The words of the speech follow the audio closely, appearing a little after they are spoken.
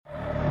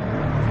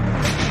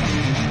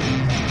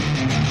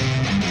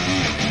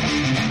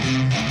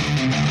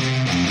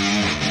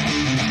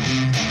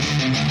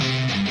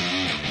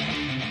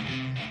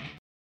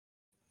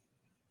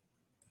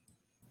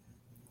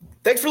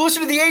Thanks for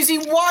listening to the AZ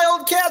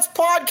Wildcats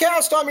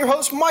Podcast. I'm your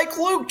host, Mike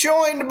Luke,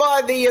 joined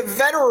by the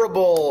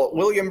venerable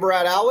William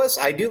Brad Alice.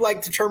 I do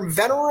like the term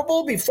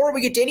venerable. Before we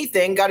get to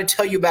anything, got to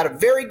tell you about a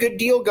very good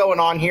deal going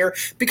on here.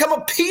 Become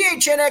a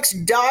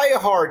PHNX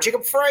diehard.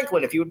 Jacob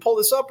Franklin, if you would pull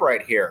this up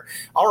right here.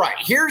 All right,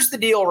 here's the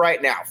deal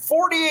right now.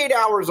 48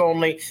 hours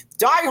only.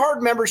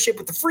 Diehard membership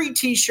with the free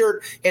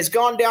t-shirt has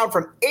gone down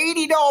from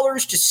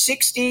 $80 to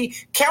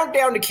 $60.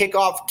 Countdown to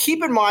kickoff.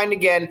 Keep in mind,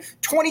 again,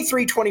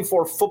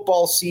 23-24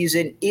 football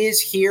season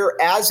is here,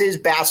 as is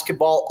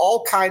basketball.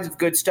 All kinds of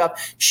good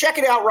stuff. Check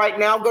it out right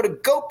now. Go to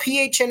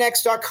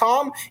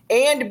gophnx.com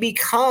and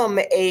become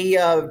a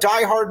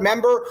diehard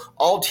member.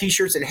 All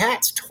t-shirts and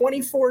hats,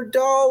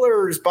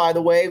 $24, by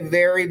the way.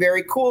 Very,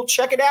 very cool.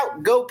 Check it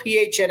out.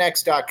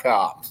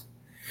 Gophnx.com.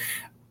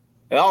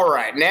 All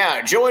right,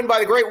 now joined by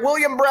the great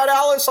William Brad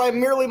Alice, I'm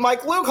merely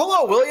Mike Luke.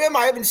 Hello, William.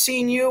 I haven't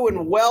seen you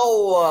in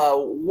well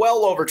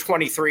over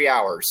 23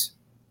 hours.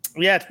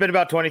 Yeah, it's been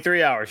about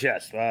 23 hours.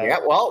 Yes. Yeah.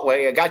 Well,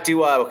 we got to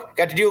do a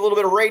little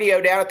bit of radio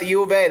down at the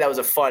U of A. That was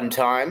a fun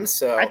time.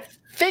 So I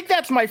think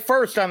that's my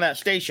first on that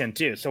station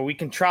too. So we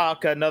can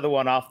chalk another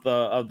one off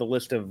the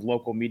list of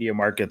local media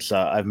markets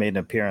I've made an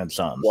appearance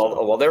on.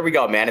 Well, there we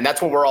go, man. And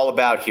that's what we're all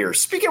about here.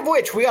 Speaking of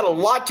which, we got a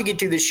lot to get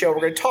to this show.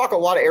 We're going to talk a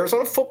lot of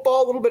Arizona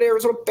football, a little bit of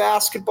Arizona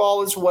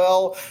basketball as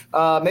well.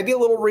 Maybe a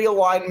little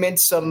realignment,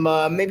 some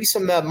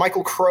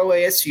Michael Crow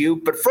ASU.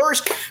 But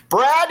first,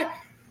 Brad,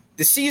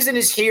 the season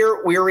is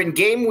here. We are in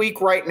game week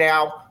right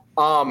now.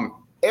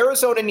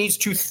 Arizona needs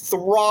to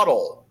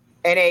throttle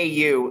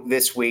NAU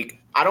this week.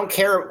 I don't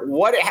care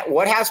what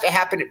has to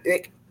happen.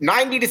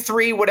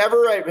 90-3,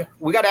 whatever.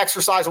 We got to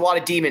exercise a lot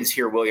of demons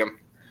here, William.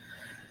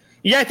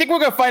 Yeah, I think we're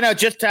going to find out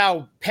just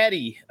how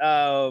petty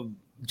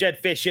Jed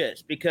Fish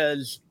is,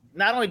 because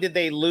not only did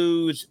they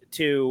lose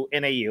to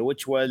NAU,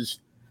 which was,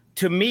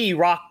 to me,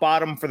 rock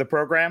bottom for the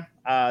program.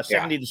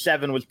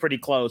 70-7 was pretty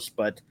close,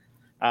 but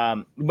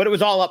it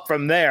was all up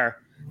from there.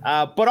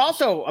 But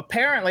also,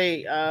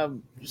 apparently,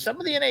 some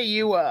of the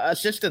NAU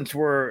assistants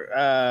were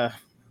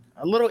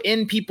a little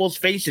in people's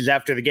faces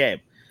after the game.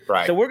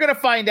 Right. So we're going to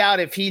find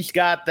out if he's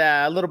got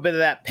a little bit of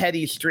that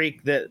petty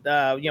streak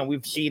that,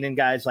 we've seen in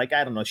guys like,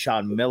 I don't know,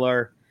 Sean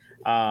Miller,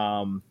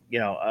 some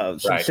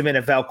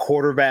NFL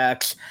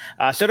quarterbacks.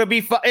 So it'll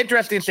be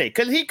interesting to see,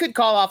 because he could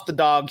call off the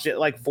dogs at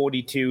like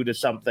 42 to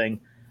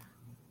something,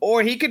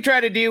 or he could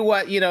try to do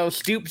what,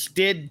 Stoops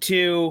did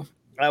to,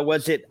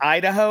 was it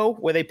Idaho,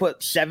 where they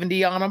put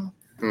 70 on him?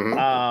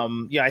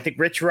 Mm-hmm. I think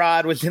Rich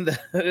Rod was in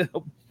the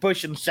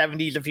pushing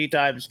 70s a few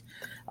times.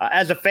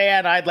 As a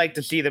fan, I'd like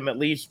to see them at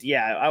least.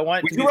 Yeah, I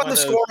want. Would you run the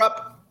score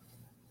up?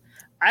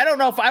 I don't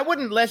know if I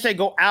wouldn't, unless I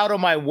go out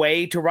of my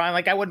way to run.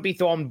 Like, I wouldn't be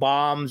throwing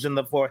bombs in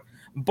the fourth.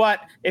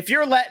 But if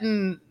you're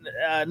letting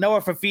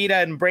Noah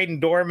Fafita and Braden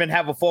Dorman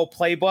have a full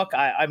playbook,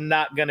 I'm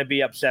not going to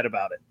be upset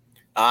about it.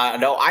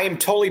 No, I am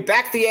totally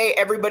back the A.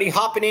 Everybody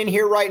hopping in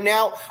here right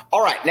now.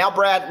 All right, now,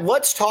 Brad,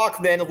 let's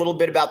talk then a little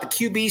bit about the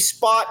QB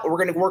spot. We're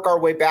going to work our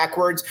way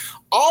backwards.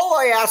 All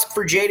I ask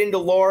for Jaden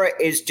DeLaura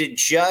is to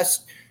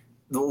just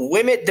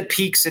limit the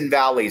peaks and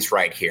valleys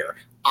right here.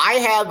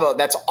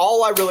 That's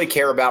all I really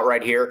care about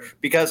right here,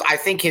 because I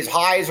think his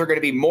highs are going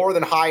to be more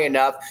than high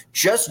enough.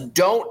 Just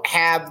don't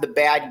have the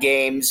bad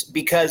games,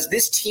 because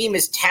this team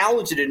is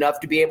talented enough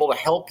to be able to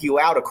help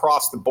you out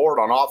across the board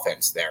on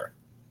offense there.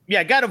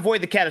 Yeah, got to avoid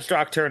the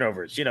catastrophic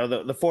turnovers.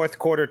 The fourth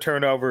quarter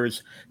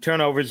turnovers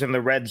in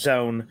the red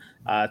zone,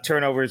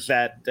 turnovers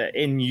that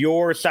in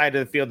your side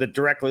of the field that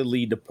directly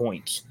lead to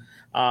points.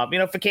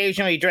 If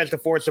occasionally he tries to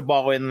force the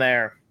ball in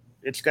there,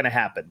 it's going to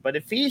happen. But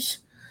if he's,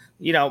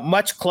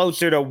 much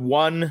closer to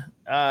one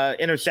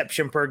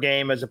interception per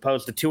game as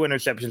opposed to 2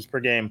 interceptions per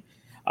game,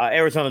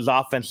 Arizona's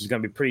offense is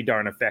going to be pretty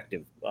darn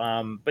effective.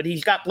 But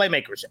he's got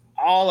playmakers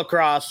all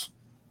across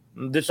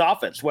this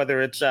offense,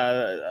 whether it's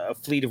a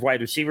fleet of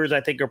wide receivers, I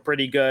think are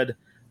pretty good.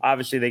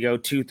 Obviously, they go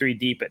 2-3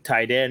 deep at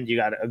tight end. You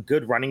got a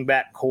good running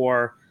back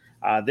core.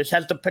 This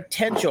has the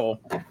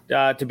potential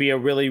to be a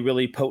really,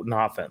 really potent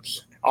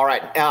offense. All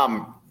right.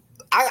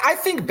 I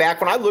think back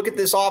when I look at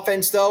this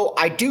offense, though,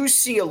 I do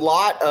see a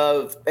lot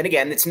of, and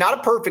again, it's not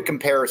a perfect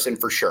comparison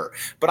for sure,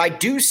 but I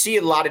do see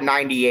a lot of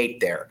 98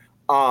 there.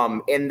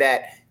 In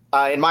that,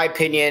 in my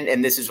opinion,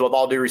 and this is with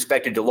all due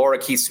respect to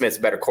DeLaura, Keith Smith's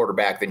a better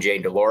quarterback than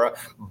Jane DeLaura.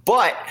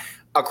 But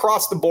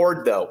across the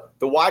board, though,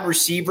 the wide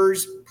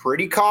receivers,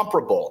 pretty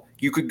comparable.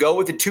 You could go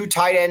with a 2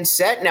 tight end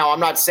set. Now, I'm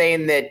not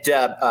saying that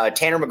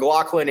Tanner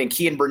McLaughlin and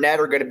Kean Burnett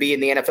are going to be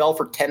in the NFL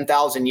for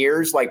 10,000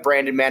 years like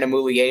Brandon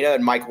Manamulieta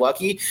and Mike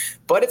Lucky,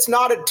 but it's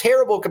not a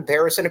terrible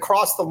comparison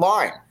across the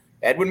line.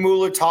 Edwin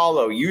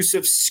Mulatalo,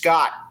 Yusuf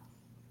Scott,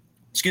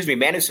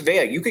 Manu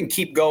Savea, you can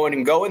keep going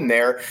and going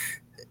there.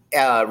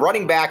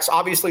 Running backs,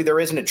 obviously there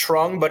isn't a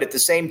Trung, but at the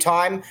same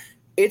time,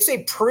 it's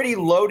a pretty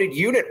loaded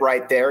unit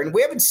right there, and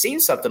we haven't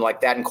seen something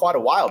like that in quite a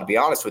while, to be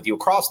honest with you,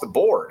 across the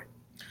board.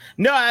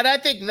 No, and I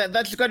think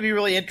that's going to be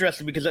really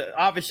interesting, because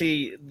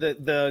obviously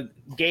the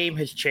game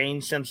has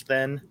changed since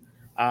then.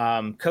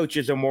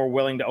 Coaches are more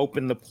willing to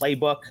open the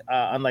playbook,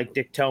 unlike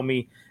Dick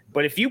Tomey.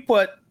 But if you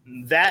put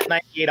that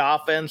 98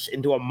 offense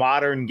into a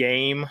modern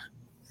game,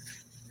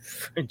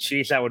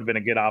 geez, that would have been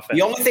a good offense.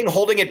 The only thing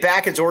holding it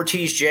back is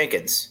Ortiz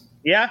Jenkins.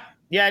 Yeah,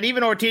 and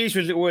even Ortiz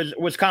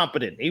was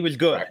competent. He was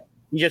good. Right.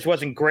 He just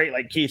wasn't great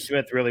like Keith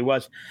Smith really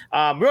was.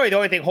 Really, the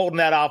only thing holding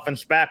that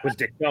offense back was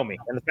Dick Tomey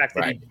and the fact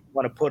that he didn't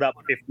want to put up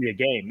 50 a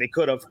game. They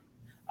could have,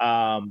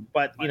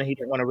 but he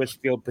didn't want to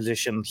risk field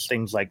positions,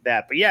 things like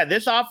that. But yeah,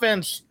 this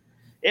offense,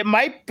 it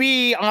might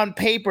be on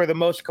paper the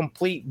most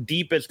complete,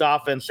 deepest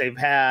offense they've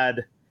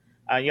had.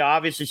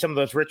 Obviously some of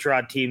those rich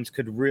rod teams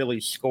could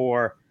really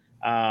score.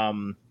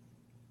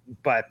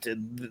 But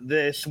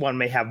this one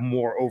may have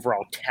more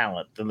overall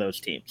talent than those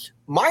teams.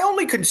 My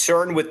only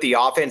concern with the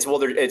offense,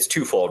 well, it's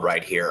twofold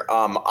right here.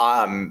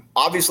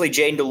 Obviously,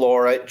 Jane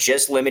DeLaura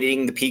just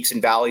limiting the peaks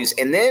and valleys.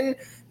 And then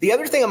the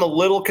other thing I'm a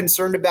little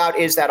concerned about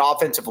is that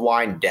offensive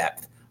line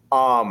depth.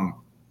 The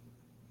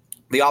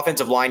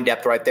offensive line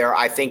depth right there,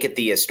 I think at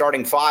the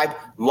starting five,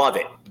 love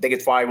it. I think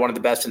it's probably one of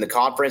the best in the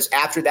conference.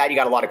 After that, you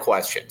got a lot of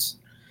questions.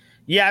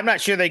 Yeah, I'm not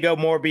sure they go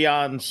more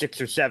beyond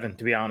 6 or 7,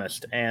 to be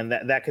honest. And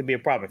that could be a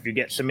problem if you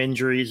get some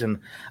injuries. And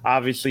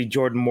obviously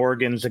Jordan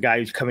Morgan's a guy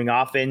who's coming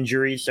off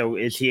injury. So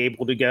is he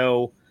able to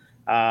go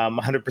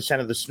 100%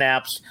 of the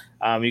snaps?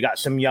 You got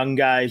some young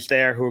guys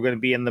there who are going to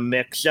be in the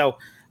mix. So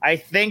I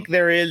think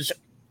there is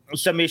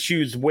some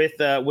issues with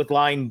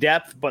line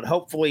depth, but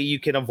hopefully you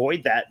can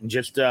avoid that and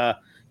just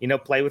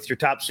play with your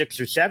top 6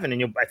 or 7,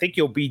 and I think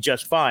you'll be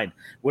just fine.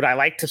 Would I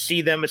like to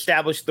see them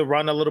establish the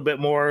run a little bit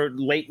more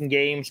late in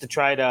games to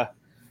try to,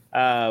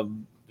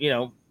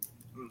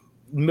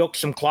 milk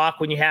some clock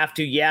when you have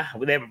to? Yeah,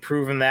 they haven't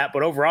proven that,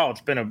 but overall, it's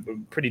been a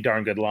pretty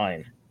darn good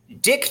line.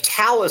 Dick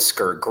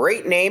Talisker,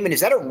 great name, and is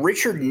that a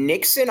Richard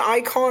Nixon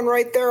icon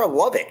right there? I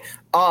love it.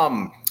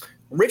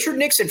 Richard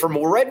Nixon from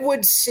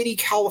Redwood City,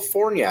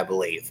 California, I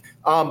believe.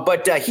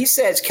 But he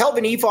says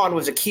Kelvin Evon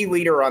was a key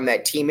leader on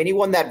that team.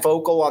 Anyone that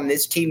vocal on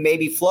this team,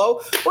 maybe Flo?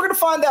 We're going to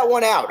find that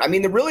one out. I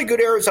mean, the really good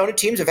Arizona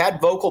teams have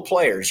had vocal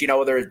players,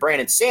 whether it's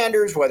Brandon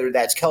Sanders, whether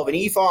that's Kelvin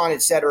Evon,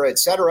 et cetera, et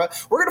cetera.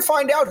 We're going to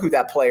find out who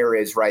that player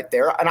is right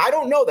there. And I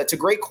don't know. That's a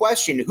great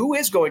question. Who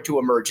is going to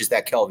emerge as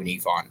that Kelvin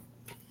Evon?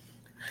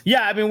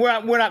 Yeah, I mean,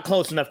 we're not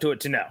close enough to it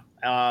to know.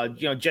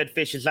 Jed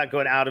Fish is not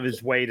going out of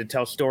his way to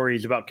tell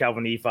stories about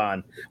Kelvin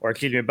Evon,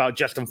 about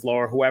Justin Flo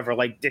or whoever,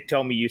 like Dick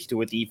Tomey used to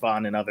with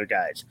Evon and other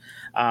guys.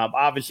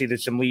 Obviously,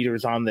 there's some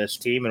leaders on this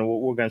team, and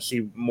we're going to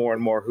see more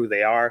and more who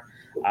they are.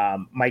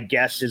 My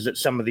guess is that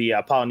some of the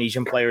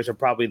Polynesian players are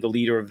probably the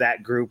leader of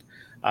that group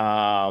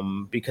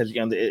because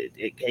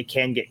it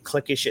can get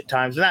cliquish at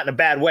times, not in a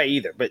bad way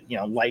either. But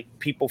like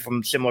people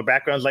from similar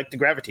backgrounds like to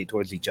gravitate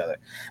towards each other.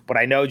 But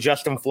I know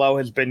Justin Flo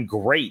has been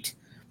great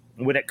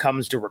when it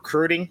comes to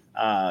recruiting,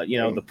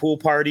 the pool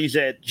parties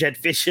at Jed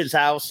Fish's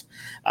house.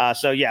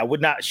 It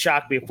would not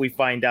shock me if we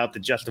find out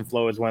that Justin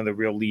Flo is one of the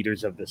real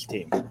leaders of this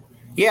team.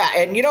 Yeah,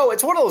 and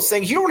it's one of those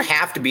things. You don't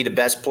have to be the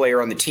best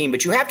player on the team,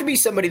 but you have to be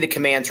somebody that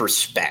commands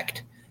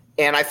respect.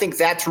 And I think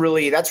that's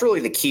really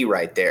the key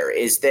right there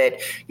is that,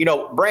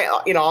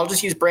 I'll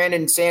just use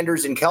Brandon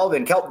Sanders and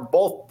Kelvin. Kelvin,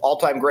 both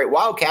all-time great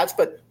Wildcats,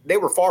 but they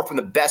were far from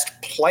the best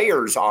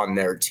players on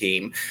their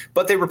team.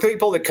 But they were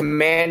people that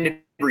commanded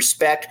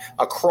respect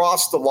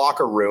across the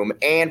locker room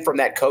and from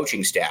that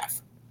coaching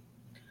staff.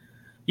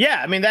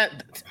 Yeah, I mean,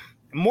 that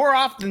more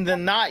often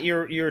than not,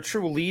 your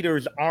true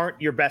leaders aren't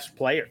your best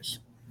players.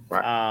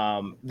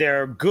 Right.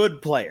 They're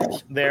good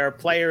players. They're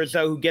players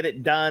who get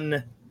it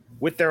done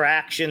with their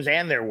actions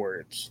and their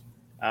words.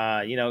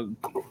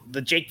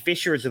 The Jake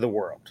Fishers of the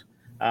world,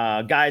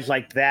 guys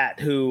like that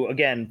who,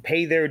 again,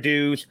 pay their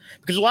dues.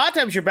 Because a lot of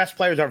times your best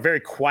players are very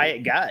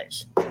quiet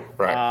guys.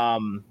 Right.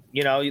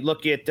 You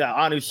look at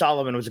Anu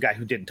Solomon was a guy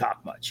who didn't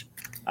talk much.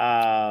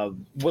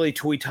 Willie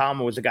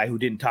Tuitama was a guy who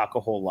didn't talk a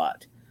whole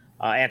lot.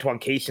 Antoine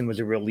Kaysen was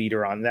a real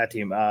leader on that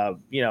team.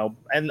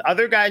 And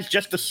other guys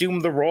just assume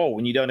the role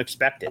when you don't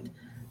expect it.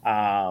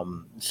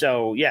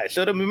 So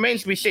it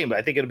remains to be seen, but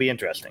I think it'll be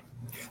interesting.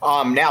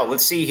 Now,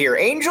 let's see here.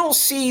 Angel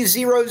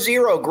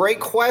C00, great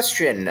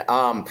question.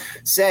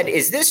 Said,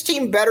 is this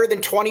team better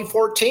than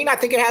 2014? I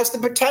think it has the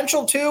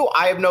potential to.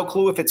 I have no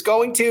clue if it's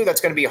going to. That's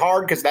going to be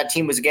hard because that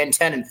team was, again,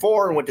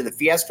 10-4 and went to the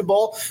Fiesta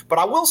Bowl. But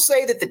I will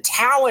say that the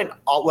talent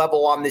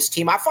level on this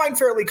team I find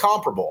fairly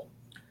comparable.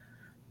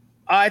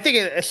 I think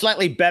it's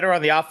slightly better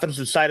on the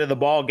offensive side of the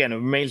ball. Again, it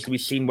remains to be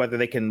seen whether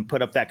they can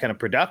put up that kind of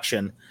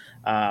production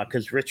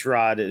because Rich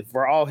Rod,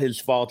 for all his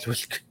faults,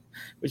 was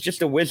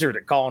just a wizard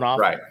at calling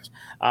offense.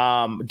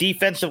 Right.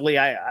 Defensively,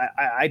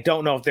 I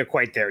don't know if they're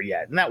quite there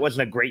yet. And that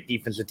wasn't a great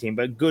defensive team,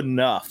 but good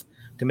enough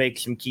to make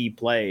some key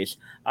plays.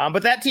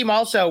 But that team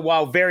also,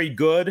 while very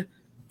good,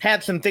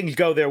 had some things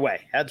go their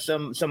way. Had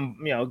some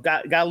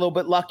got a little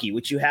bit lucky,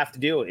 which you have to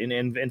do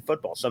in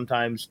football.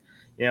 Sometimes,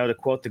 to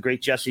quote the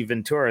great Jesse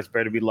Ventura, it's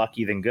better to be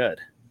lucky than good.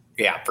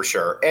 Yeah, for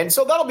sure. And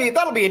so that'll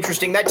be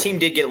interesting. That team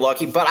did get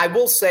lucky, but I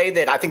will say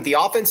that I think the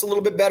offense a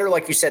little bit better.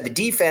 Like you said, the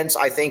defense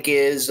I think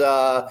is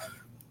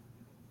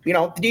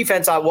the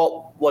defense,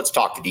 let's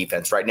talk the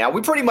defense right now.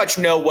 We pretty much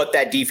know what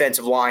that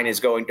defensive line is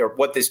going to, or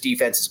what this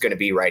defense is going to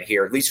be right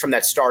here, at least from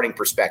that starting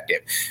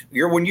perspective.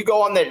 When you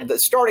go on the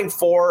starting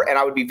four, and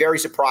I would be very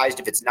surprised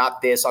if it's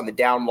not this on the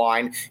down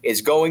line,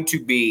 is going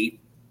to be,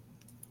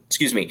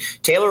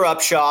 Taylor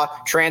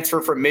Upshaw, transfer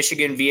from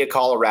Michigan via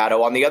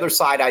Colorado. On the other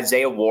side,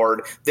 Isaiah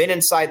Ward. Then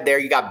inside there,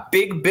 you got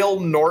Big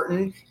Bill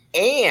Norton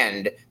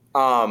and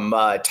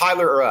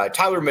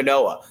Tyler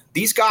Manoa.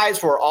 These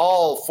guys were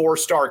all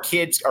four-star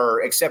kids,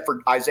 or except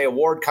for Isaiah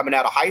Ward coming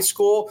out of high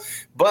school,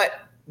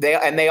 but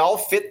they all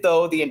fit,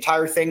 though, the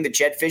entire thing that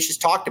Jed Fish has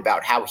talked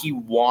about, how he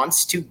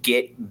wants to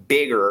get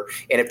bigger.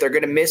 And if they're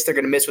going to miss, they're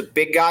going to miss with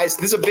big guys.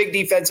 This is a big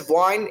defensive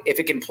line. If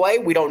it can play,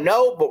 we don't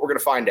know, but we're going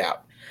to find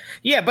out.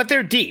 Yeah, but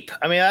they're deep.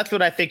 I mean, that's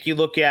what I think you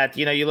look at.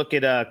 You look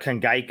at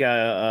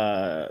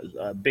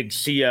Kangaika, Big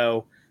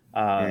Co,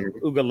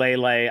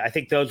 Ugalele. I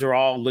think those are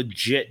all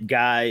legit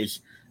guys.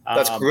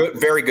 That's good,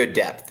 very good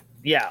depth.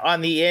 Yeah, on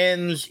the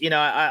ends, they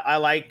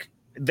like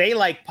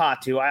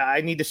Patu.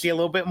 I need to see a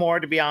little bit more,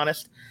 to be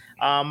honest.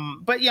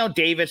 But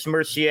Davis,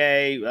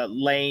 Mercier,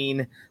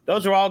 Lane,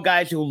 those are all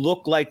guys who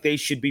look like they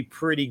should be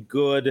pretty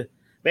good.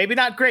 Maybe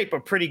not great,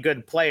 but pretty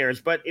good players.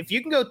 But if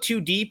you can go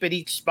too deep at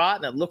each spot,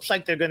 and it looks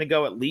like they're going to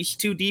go at least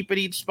too deep at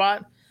each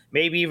spot,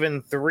 maybe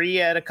even three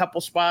at a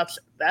couple spots,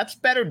 that's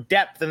better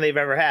depth than they've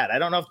ever had. I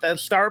don't know if the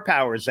star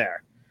power is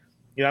there.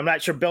 I'm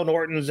not sure Bill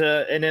Norton's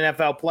an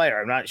NFL player.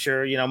 I'm not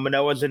sure,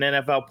 Manoa's an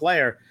NFL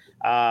player.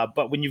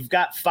 But when you've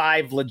got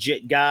five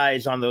legit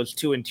guys on those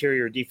two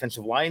interior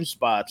defensive line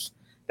spots,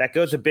 that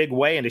goes a big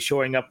way into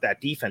showing up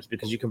that defense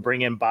because you can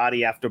bring in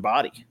body after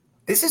body.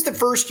 This is the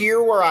first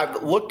year where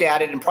I've looked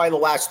at it in probably the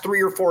last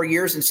 3 or 4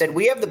 years and said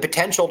we have the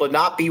potential to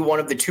not be one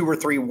of the 2 or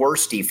 3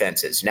 worst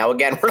defenses. Now,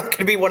 again, we're not going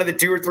to be one of the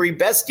 2 or 3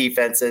 best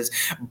defenses,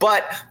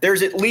 but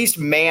there's at least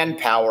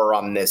manpower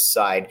on this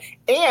side.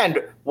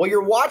 And while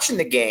you're watching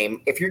the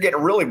game, if you're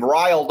getting really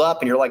riled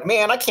up and you're like,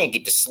 man, I can't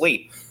get to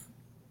sleep,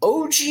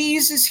 OGs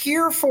is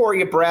here for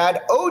you,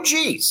 Brad.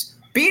 OGs.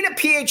 Being a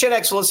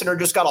PHNX listener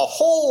just got a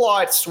whole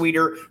lot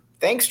sweeter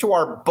thanks to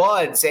our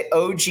buds at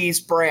OG's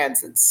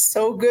Brands. It's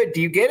so good.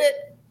 Do you get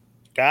it?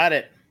 Got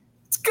it.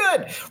 It's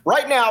good.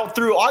 Right now,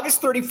 through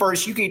August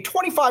 31st, you get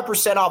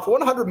 25% off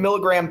 100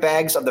 milligram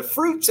bags of the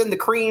fruits and the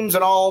creams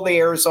and all the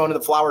Arizona, the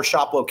Flower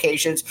Shop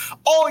locations.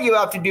 All you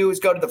have to do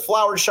is go to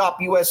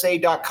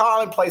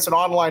theflowershopusa.com and place an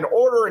online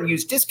order and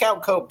use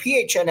discount code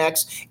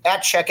PHNX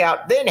at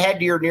checkout. Then head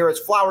to your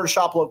nearest Flower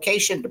Shop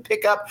location to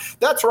pick up.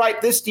 That's right.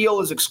 This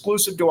deal is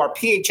exclusive to our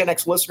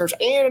PHNX listeners.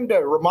 And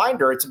a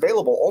reminder, it's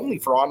available only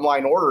for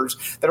online orders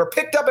that are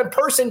picked up in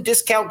person.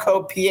 Discount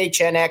code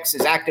PHNX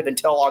is active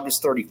until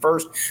August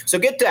 31st.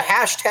 So get to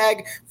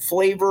hashtag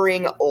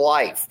flavoring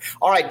life.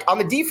 All right. On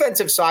the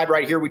defensive side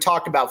right here, we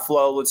talked about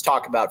Flo. Let's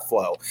talk about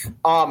Flo.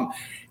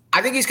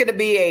 I think he's going to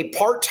be a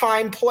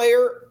part-time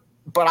player,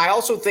 but I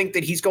also think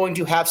that he's going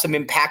to have some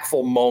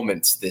impactful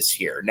moments this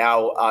year.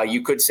 Now,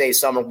 you could say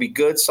some will be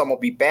good, some will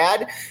be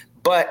bad,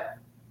 but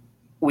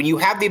when you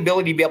have the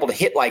ability to be able to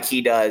hit like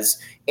he does,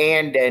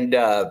 and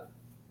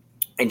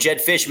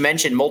Jed Fish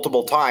mentioned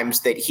multiple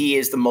times that he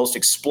is the most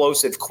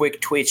explosive,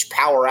 quick twitch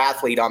power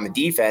athlete on the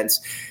defense,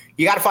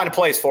 you got to find a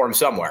place for him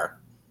somewhere.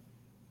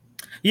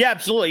 Yeah,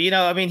 absolutely.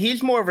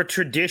 He's more of a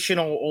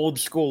traditional old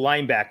school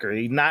linebacker.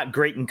 He's not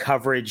great in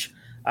coverage,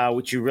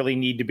 which you really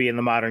need to be in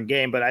the modern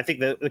game. But I think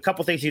the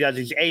couple things he does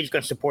is A, he's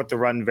going to support the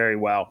run very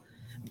well.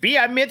 B,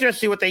 I'm interested to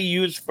see what they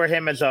use for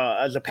him as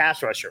a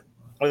pass rusher,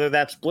 whether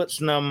that's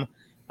blitzing him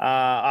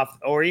off,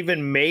 or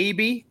even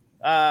maybe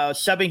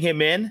subbing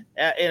him in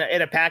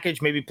a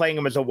package, maybe playing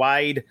him as a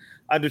wide,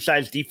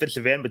 undersized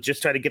defensive end, but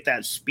just try to get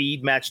that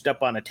speed matched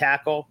up on a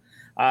tackle.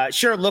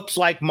 Sure, it looks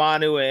like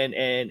Manu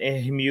and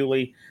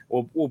Himuli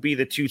will be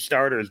the 2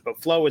 starters,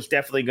 but Flo is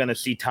definitely going to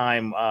see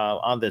time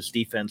on this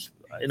defense.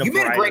 You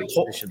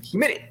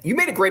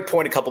made a great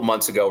point a couple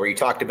months ago where you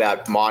talked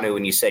about Manu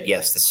and you said,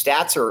 yes, the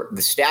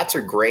stats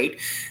are great,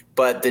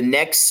 but the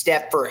next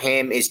step for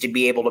him is to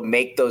be able to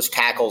make those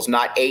tackles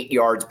not 8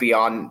 yards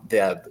beyond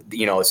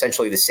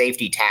essentially the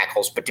safety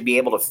tackles, but to be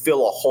able to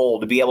fill a hole,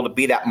 to be able to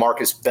be that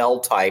Marcus Bell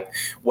type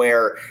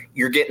where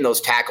you're getting those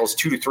tackles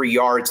 2 to 3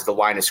 yards at the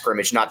line of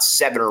scrimmage, not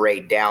 7 or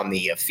 8 down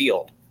the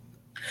field.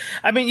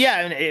 I mean,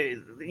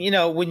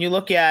 yeah, when you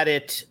look at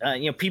it,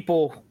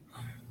 people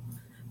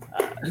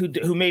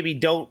who maybe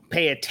don't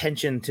pay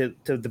attention to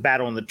the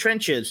battle in the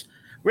trenches,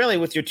 really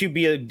with your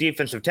 2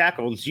 defensive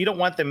tackles, you don't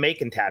want them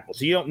making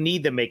tackles. You don't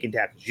need them making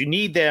tackles. You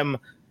need them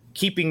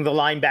keeping the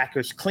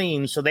linebackers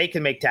clean so they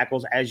can make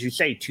tackles, as you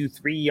say,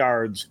 2-3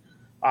 yards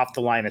off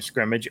the line of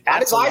scrimmage.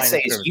 Not as I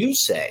say, as you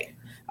say.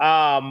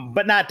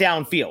 But not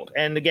downfield.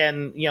 And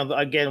again,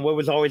 what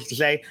was always to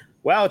say,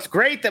 well, it's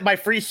great that my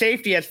free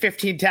safety has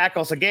 15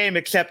 tackles a game,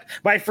 except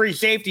my free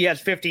safety has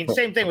 15.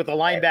 Same thing with the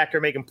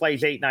linebacker making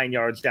plays 8-9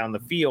 yards down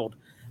the field.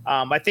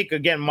 I think,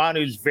 again,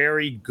 Manu's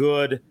very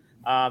good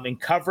in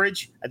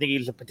coverage. I think he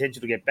has the potential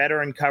to get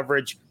better in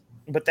coverage,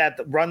 but that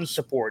run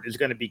support is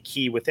going to be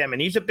key with him.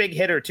 And he's a big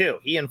hitter too.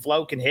 He and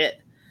Flo can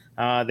hit.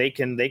 They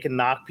can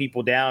knock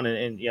people down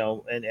and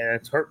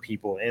it's hurt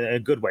people in a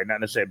good way, not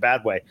necessarily a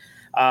bad way.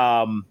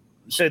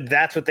 So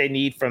that's what they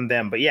need from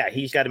them. But yeah,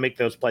 he's got to make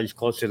those plays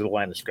closer to the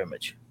line of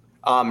scrimmage.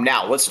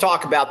 Now let's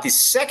talk about the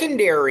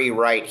secondary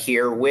right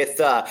here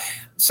with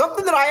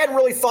something that I hadn't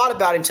really thought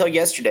about until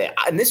yesterday.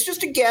 And this is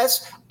just a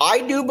guess.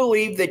 I do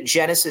believe that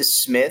Genesis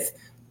Smith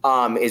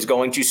is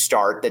going to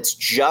start. That's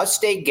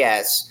just a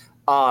guess.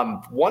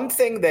 One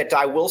thing that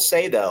I will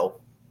say, though,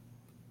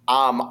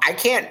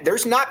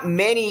 there's not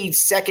many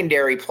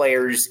secondary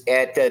players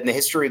in the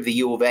history of the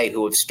U of A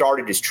who have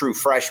started as true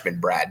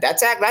freshmen, Brad.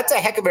 That's a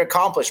heck of an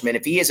accomplishment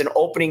if he is an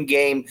opening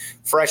game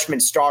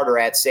freshman starter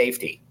at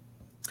safety.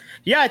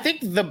 Yeah, I think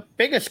the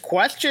biggest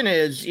question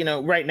is,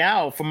 right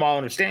now, from all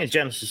understanding,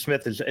 Genesis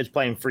Smith is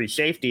playing free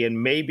safety,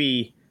 and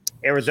maybe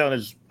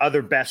Arizona's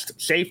other best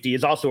safety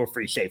is also a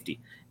free safety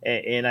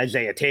in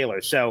Isaiah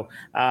Taylor. So,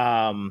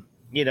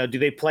 do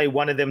they play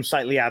one of them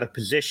slightly out of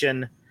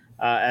position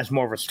as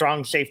more of a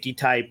strong safety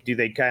type? Do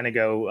they kind of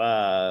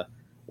go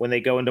when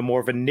they go into more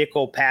of a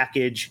nickel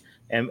package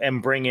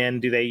and bring in?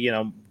 Do they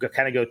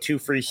kind of go two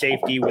free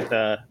safety with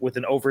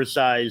an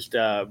oversized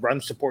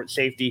run support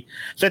safety?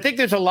 So I think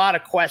there's a lot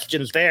of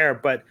questions there,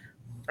 but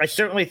I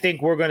certainly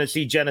think we're going to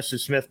see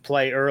Genesis Smith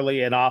play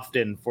early and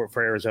often for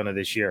Arizona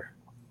this year.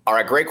 All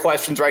right, great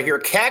questions right here.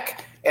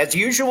 Keck, as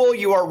usual,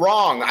 you are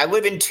wrong. I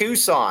live in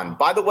Tucson.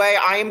 By the way,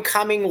 I am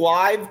coming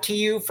live to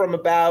you from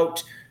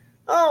about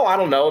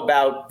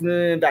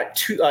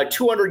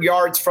 200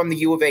 yards from the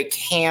U of A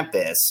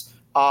campus.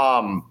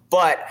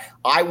 But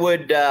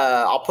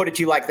I'll put it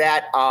to you like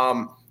that.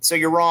 So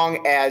you're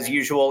wrong as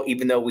usual,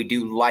 even though we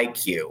do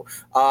like you.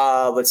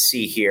 Let's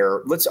see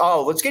here. Let's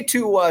get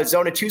to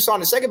Zona Tucson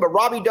in a second. But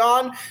Robbie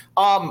Don,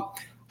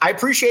 I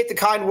appreciate the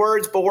kind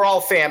words, but we're all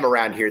fam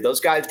around here.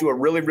 Those guys do a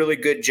really, really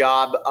good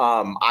job.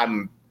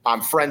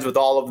 I'm friends with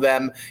all of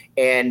them,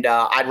 and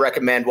I'd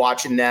recommend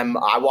watching them.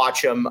 I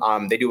watch them.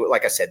 They do,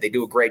 like I said, they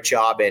do a great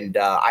job, and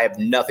I have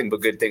nothing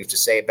but good things to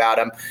say about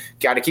them.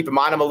 Got to keep in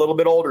mind I'm a little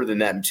bit older than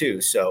them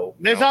too. So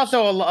there's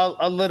also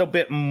a little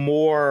bit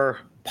more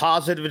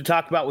positive to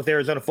talk about with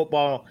Arizona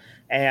football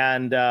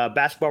and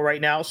basketball right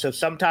now. So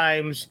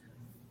sometimes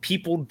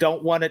people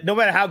don't want it, no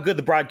matter how good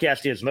the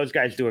broadcast is, and those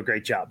guys do a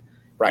great job.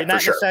 Right, you're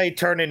not necessarily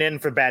turning in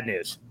for bad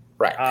news.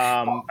 Right.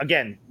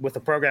 Again, with the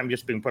program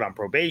just being put on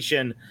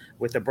probation,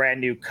 with a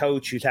brand new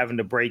coach who's having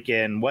to break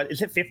in, what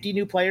is it, 50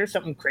 new players,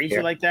 something crazy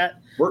like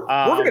that? We're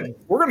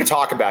gonna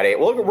talk about it.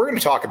 We're gonna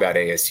talk about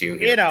ASU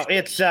here.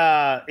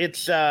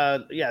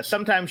 It's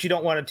sometimes you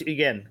don't want to.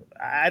 Again,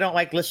 I don't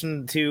like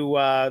listening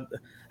to.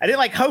 I didn't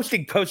like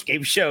hosting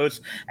post-game shows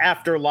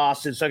after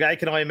losses, so I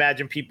can only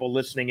imagine people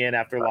listening in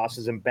after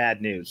losses and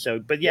bad news. So,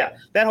 but yeah,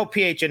 that whole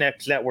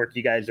PHNX network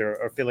you guys are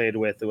affiliated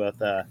with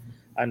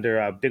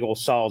under Big Ol'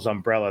 Saul's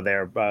umbrella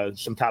there,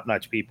 some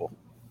top-notch people.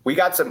 We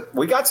got some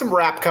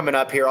rap coming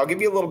up here. I'll give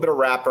you a little bit of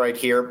rap right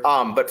here.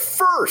 But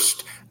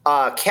first,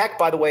 Keck,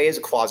 by the way, is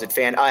a closet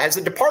fan. Has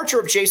the departure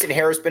of Jason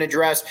Harris been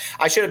addressed?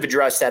 I should have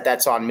addressed that.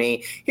 That's on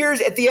me.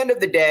 Here's, at the end of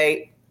the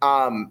day,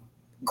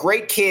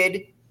 great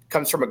kid,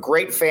 comes from a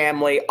great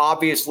family,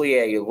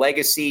 obviously a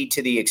legacy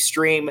to the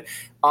extreme.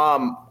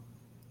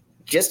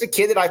 Just a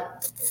kid that I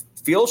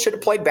feel should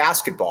have played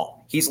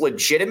basketball. He's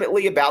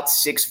legitimately about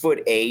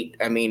 6'8".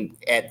 I mean,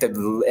 at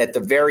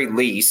the very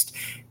least,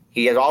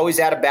 he has always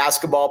had a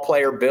basketball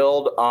player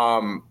build.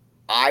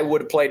 I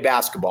would have played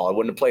basketball. I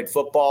wouldn't have played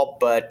football.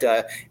 But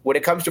when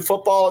it comes to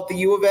football at the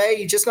U of A,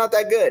 he's just not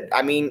that good.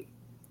 I mean,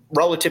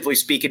 relatively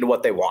speaking to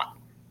what they want.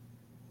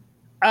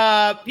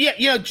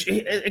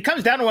 It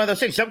comes down to one of those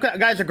things. Some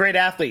guys are great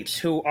athletes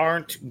who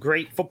aren't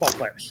great football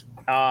players.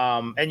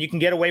 And you can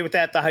get away with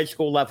that at the high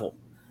school level.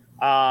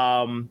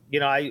 I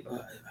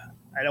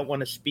don't want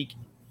to speak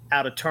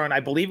out of turn. I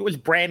believe it was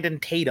Brandon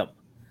Tatum,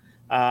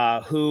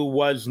 who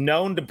was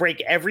known to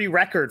break every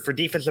record for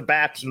defensive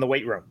backs in the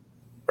weight room.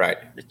 Right.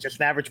 It's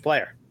just an average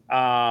player.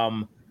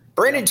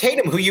 Brandon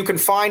Tatum, who you can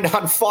find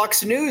on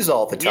Fox News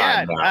all the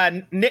time.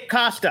 Yeah, Nick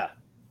Costa,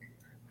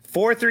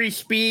 4.3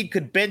 speed,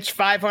 could bench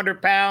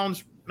 500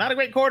 pounds. Not a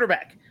great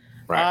quarterback.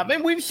 Right.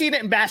 And we've seen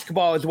it in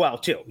basketball as well,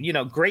 too.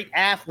 Great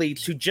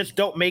athletes who just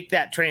don't make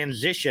that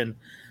transition.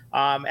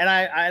 And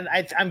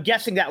I'm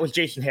guessing that was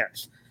Jason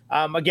Harris.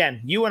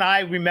 Again, you and I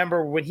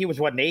remember when he was,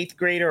 an 8th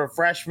grader or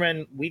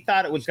freshman, we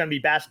thought it was going to be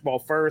basketball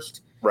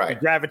first. Right. He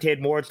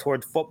gravitated more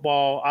towards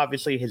football.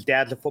 Obviously, his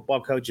dad's a football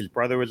coach. His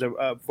brother was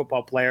a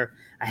football player.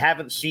 I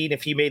haven't seen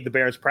if he made the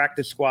Bears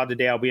practice squad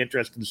today. I'll be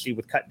interested to see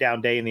with cut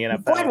down day in the NFL.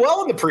 He played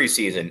well in the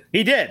preseason.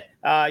 He did.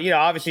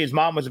 Obviously his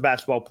mom was a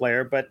basketball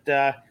player, but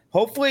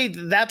hopefully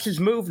that's his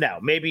move now.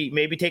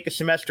 Maybe take a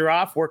semester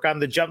off, work on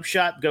the jump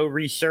shot, go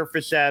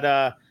resurface at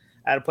a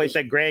place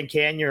like Grand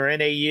Canyon or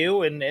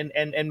NAU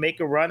and make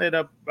a run at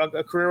a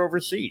career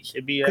overseas.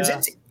 It'd be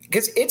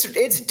Because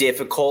it's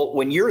difficult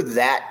when you're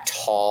that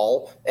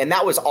tall, and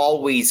that was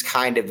always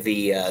kind of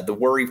the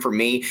worry for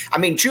me. I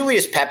mean,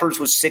 Julius Peppers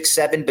was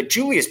 6'7", but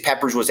Julius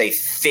Peppers was a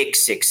thick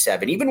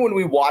 6'7". Even when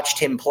we watched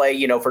him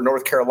play, for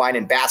North Carolina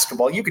in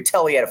basketball, you could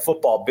tell he had a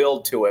football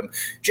build to him.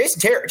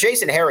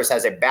 Jason Harris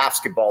has a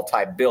basketball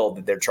type build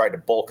that they're trying to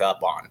bulk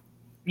up on.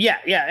 Yeah,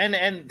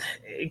 and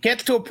it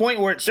gets to a point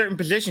where at certain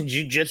positions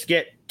you just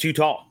get too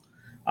tall,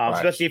 right.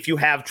 Especially if you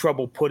have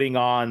trouble putting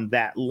on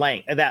that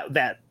length,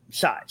 that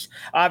size.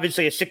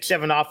 Obviously, a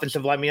 6'7"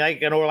 offensive line,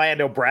 like an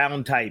Orlando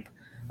Brown type,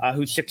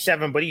 who's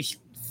 6'7", but he's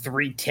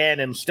 310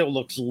 and still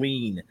looks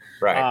lean.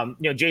 Right.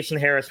 Jason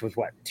Harris was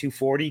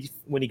 240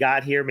 when he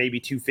got here, maybe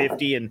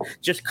 250, and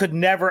just could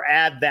never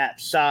add that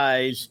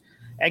size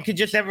and could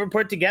just never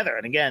put it together.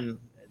 And again,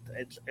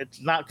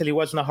 it's not because he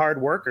wasn't a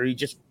hard worker. He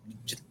just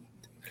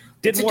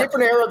it's a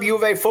different era of U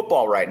of A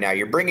football right now.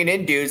 You're bringing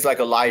in dudes like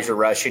Elijah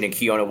Rushing and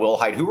Keona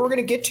Wilhite, who we're going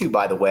to get to,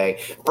 by the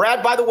way.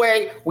 Brad, by the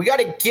way, we got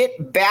to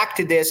get back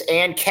to this,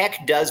 and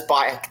Keck does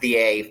back the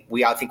A.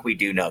 I think we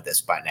do know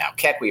this by now.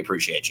 Keck, we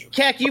appreciate you.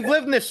 Keck, you've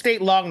lived in this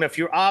state long enough.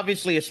 You're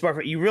obviously a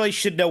smart. You really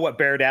should know what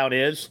bear down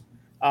is.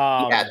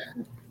 Yeah.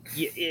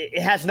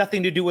 It has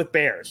nothing to do with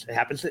bears.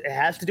 It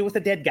has to do with a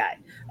dead guy.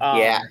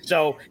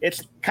 So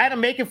it's kind of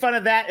making fun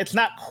of that. It's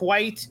not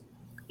quite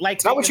like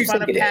it's not what you fun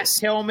think of it Pat is.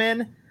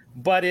 Tillman.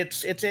 But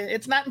it's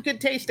not in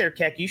good taste there,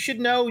 Keck. You should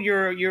know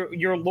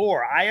your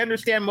lore. I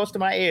understand most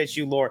of my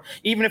ASU lore,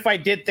 even if I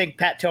did think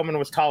Pat Tillman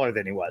was taller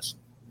than he was.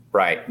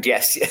 Right.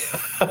 Yes,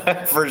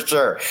 for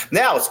sure.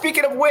 Now,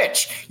 speaking of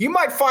which, you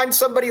might find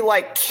somebody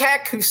like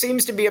Keck who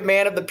seems to be a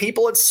man of the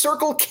people at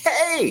Circle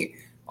K.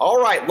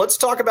 All right, let's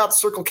talk about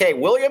Circle K.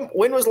 William,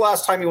 when was the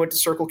last time you went to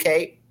Circle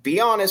K? Be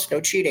honest, no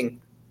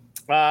cheating.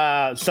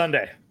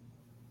 Sunday.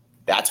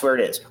 That's where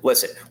it is.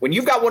 Listen, when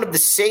you've got one of the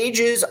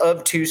sages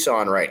of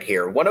Tucson right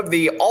here, one of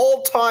the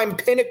all-time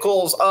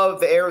pinnacles of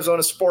the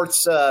Arizona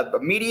sports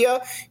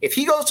media, if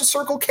he goes to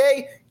Circle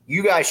K,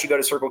 you guys should go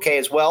to Circle K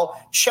as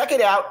well. Check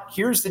it out.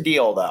 Here's the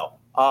deal, though.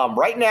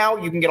 Right now,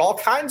 you can get all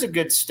kinds of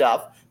good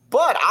stuff,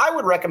 but I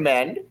would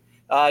recommend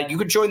you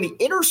could join the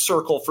Inner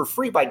Circle for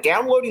free by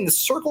downloading the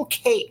Circle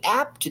K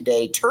app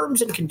today.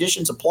 Terms and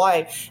conditions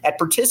apply at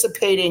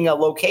participating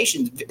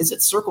locations. Visit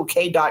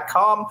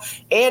CircleK.com.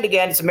 And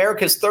again, it's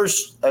America's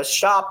thirst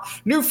shop.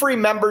 New free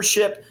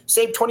membership.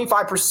 Save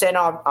 25%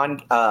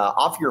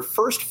 off your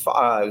first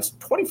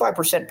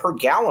 25% per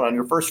gallon on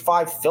your first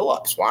 5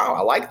 fill-ups. Wow,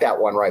 I like that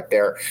one right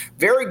there.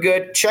 Very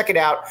good. Check it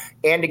out.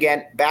 And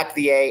again, back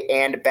the A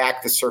and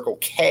back the Circle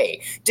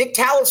K. Dick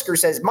Talisker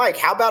says, Mike,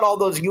 how about all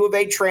those U of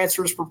A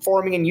transfers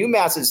performing in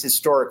UMass's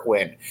historic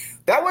win?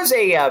 That was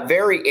a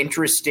very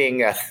interesting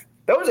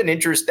that's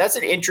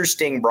an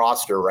interesting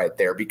roster right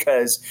there,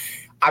 because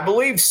I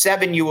believe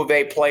 7 U of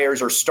A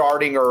players are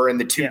starting or in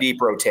the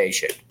 2-deep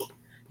rotation.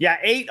 Yeah,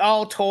 8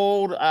 all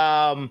told.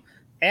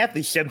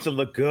 Anthony Simpson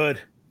looked good.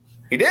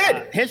 He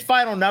did. His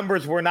final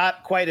numbers were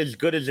not quite as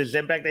good as his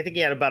impact. I think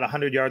he had about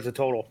 100 yards of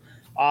total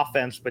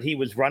offense, but he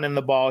was running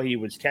the ball. He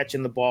was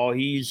catching the ball.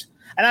 And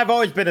I've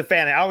always been a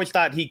fan. I always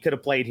thought he could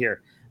have played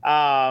here.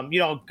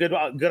 Good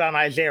on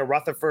Isaiah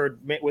Rutherford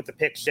with the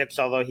pick 6,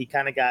 although he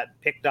kind of got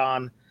picked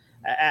on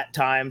at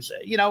times.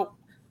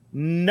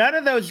 None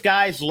of those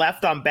guys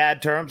left on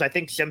bad terms. I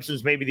think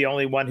Simpson's maybe the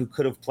only one who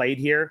could have played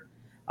here.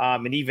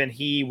 And even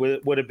he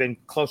would have been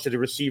closer to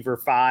receiver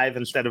 5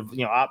 instead of,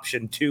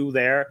 option 2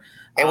 there.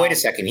 And wait a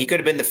second. He could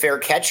have been the fair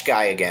catch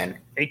guy again.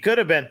 He could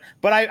have been.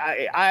 But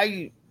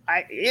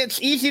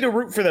it's easy to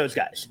root for those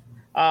guys.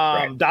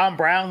 Right. Don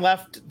Brown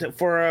left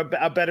for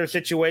a better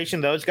situation.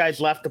 Those guys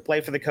left to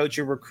play for the coach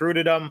who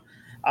recruited them.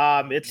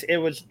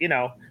 It was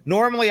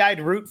normally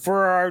I'd root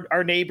for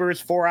our neighbors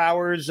 4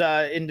 hours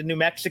into New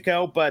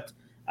Mexico, but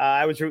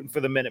I was rooting for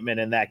the Minutemen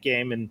in that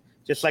game. And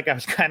just like I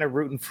was kind of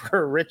rooting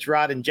for Rich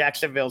Rod and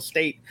Jacksonville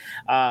State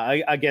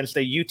against a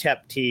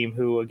UTEP team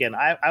who, again,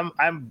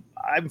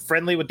 I'm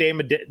friendly with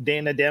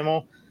Dana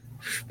Demo,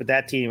 but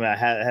that team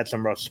had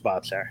some rough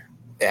spots there.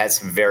 It has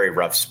some very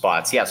rough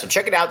spots. Yeah, so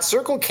check it out.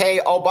 Circle K.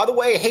 Oh, by the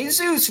way,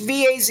 Jesus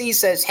VAZ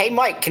says, hey,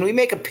 Mike, can we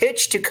make a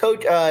pitch to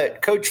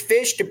Coach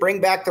Fish to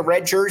bring back the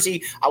red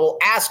jersey? I will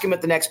ask him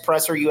at the next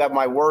presser. You have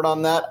my word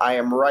on that. I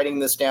am writing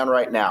this down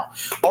right now.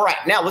 All right,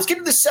 now let's get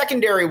to the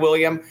secondary,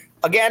 William.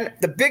 Again,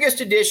 the biggest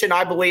addition,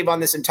 I believe,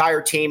 on this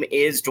entire team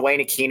is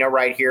Dwayne Aquina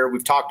right here.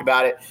 We've talked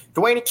about it.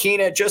 Dwayne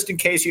Aquina, just in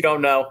case you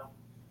don't know,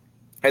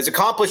 as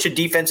accomplished a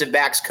defensive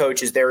backs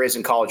coach as there is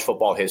in college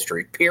football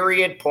history,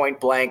 period,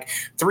 point blank.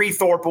 3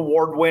 Thorpe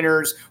Award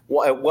winners,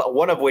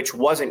 one of which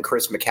wasn't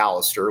Chris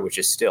McAllister, which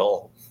is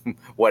still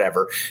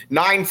whatever.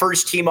 9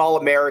 first-team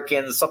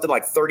All-Americans, something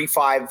like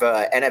 35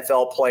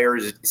 NFL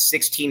players,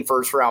 16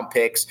 first-round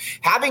picks.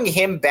 Having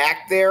him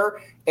back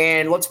there,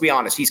 and let's be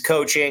honest, he's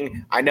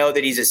coaching. I know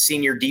that he's a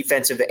senior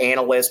defensive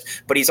analyst,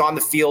 but he's on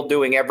the field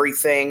doing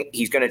everything.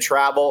 He's going to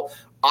travel.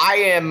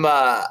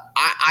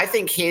 I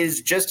think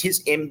his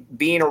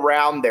being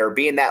around there,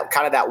 being that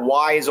kind of that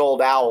wise old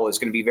owl is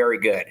going to be very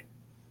good.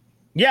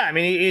 Yeah, I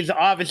mean, he's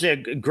obviously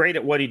great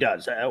at what he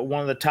does. One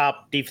of the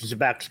top defensive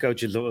backs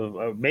coaches,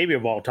 maybe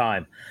of all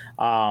time.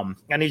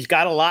 And he's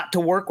got a lot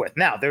to work with.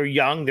 Now, they're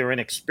young, they're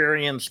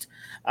inexperienced,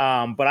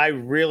 but I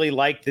really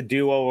like the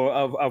duo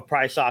of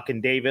Prysock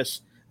and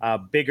Davis,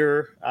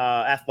 bigger,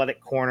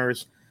 athletic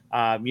corners.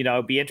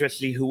 It'd be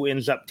interesting to see who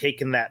ends up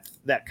taking that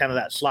kind of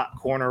that slot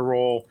corner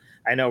role.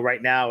 I know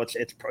right now it's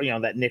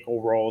that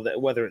nickel role,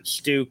 that whether it's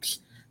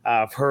Stukes.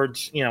 I've heard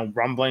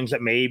rumblings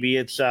that maybe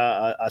it's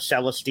a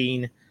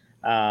Celestine.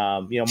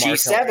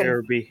 G7.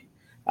 Irby.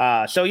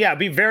 It'd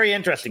be very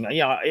interesting.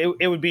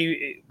 It would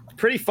be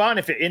pretty fun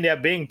if it ended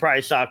up being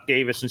Prysock,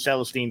 Davis, and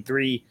Celestine,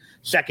 3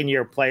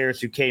 second-year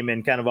players who came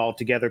in kind of all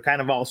together,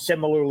 kind of all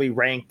similarly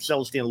ranked.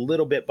 Celestine a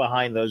little bit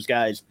behind those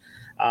guys,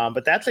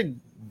 but that's a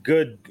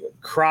good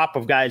crop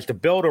of guys to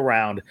build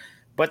around.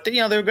 But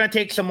they're going to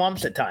take some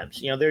lumps at times.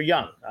 They're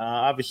young.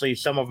 Obviously,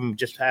 some of them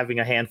just having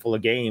a handful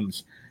of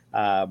games.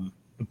 But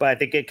I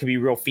think it could be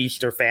real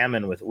feast or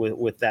famine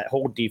with that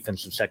whole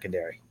defensive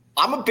secondary.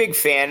 I'm a big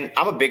fan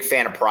of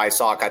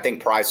Prysock. I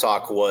think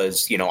Prysock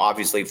was,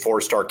 obviously a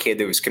 4-star kid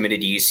that was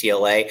committed to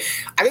UCLA.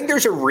 I think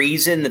there's a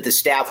reason that the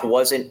staff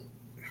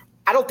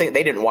I don't think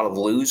they didn't want to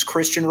lose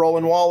Christian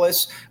Roland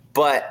Wallace,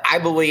 but I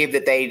believe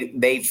that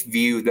they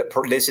view that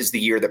this is the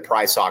year that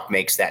Prysock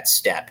makes that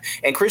step.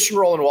 And Christian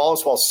Roland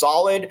Wallace, while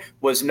solid,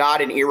 was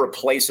not an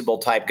irreplaceable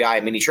type guy.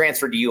 I mean, he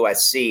transferred to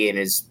USC and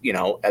is,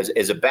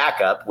 as a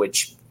backup,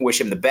 which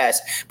wish him the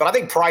best. But I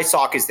think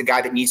Prysock is the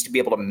guy that needs to be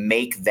able to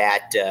make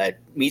that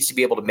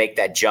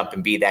jump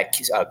and be that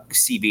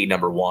CB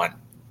number 1.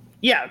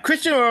 Yeah,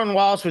 Christian Roland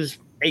Wallace was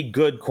a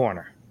good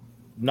corner,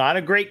 not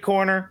a great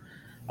corner.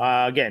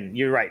 Again,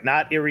 you're right,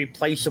 not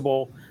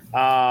irreplaceable.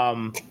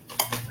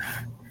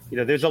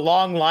 There's a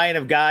long line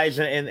of guys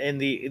in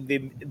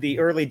the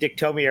early Dick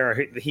Tomey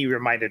era he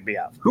reminded me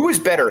of. Who was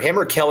better, him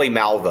or Kelly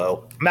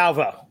Malvo?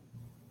 Malvo.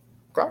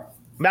 Okay.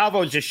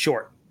 Malvo is just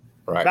short.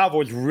 Right.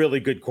 Malvo is really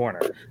good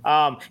corner.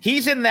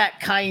 He's in that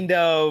kind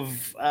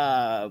of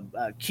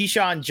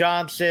Keyshawn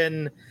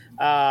Johnson,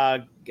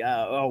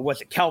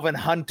 was it Kelvin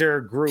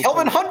Hunter group?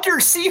 Kelvin Hunter,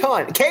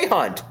 C-Hunt,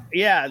 K-Hunt.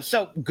 Yeah,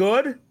 so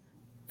good,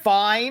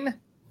 fine.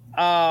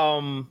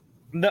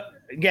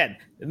 Again,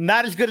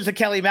 not as good as a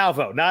Kelly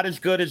Malvo, not as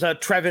good as a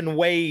Trevin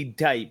Wade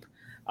type.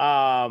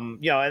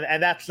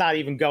 And that's not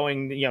even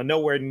going,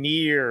 nowhere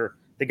near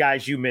the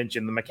guys you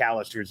mentioned, the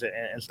McAllisters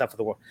and stuff of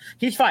the world.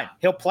 He's fine.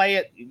 He'll play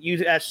at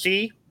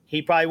USC.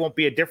 He probably won't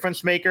be a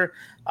difference maker.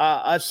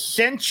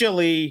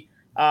 Essentially,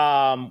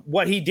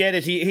 what he did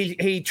is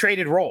he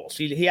traded roles.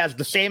 He has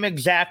the same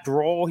exact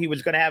role he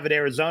was going to have at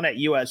Arizona at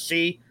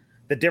USC.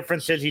 The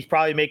difference is he's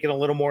probably making a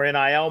little more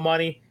NIL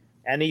money,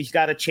 and he's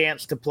got a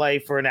chance to play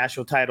for a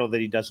national title that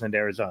he doesn't in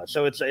Arizona.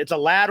 So it's a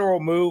lateral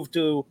move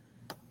to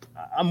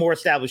a more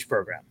established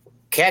program.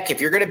 Keck,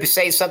 if you're going to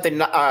say something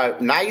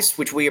nice,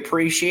 which we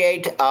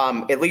appreciate,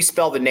 at least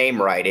spell the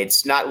name right.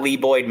 It's not Lee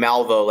Boyd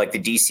Malvo like the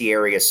D.C.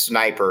 area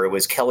sniper. It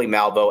was Kelly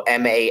Malvo,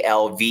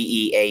 Malveaux.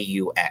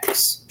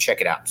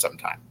 Check it out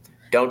sometime.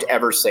 Don't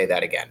ever say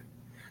that again.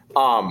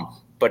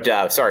 But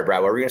sorry,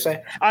 Brad, what were you going to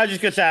say? I was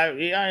just going to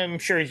say, I'm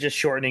sure he's just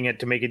shortening it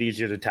to make it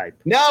easier to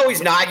type. No,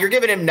 he's not. You're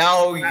giving him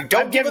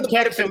I'm giving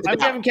Keck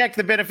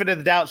the benefit of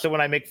the doubt, so when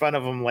I make fun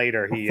of him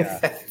later, he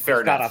fair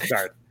enough. Off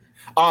guard.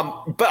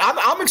 But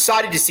I'm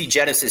excited to see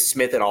Genesis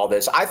Smith in all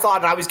this. I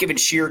thought, and I was given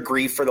sheer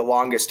grief for the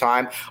longest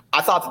time,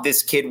 I thought that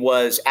this kid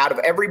was, out of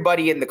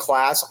everybody in the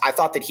class, I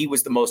thought that he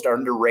was the most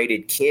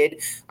underrated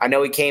kid. I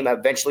know he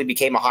eventually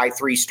became a high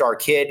 3-star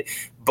kid,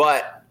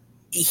 but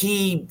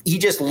he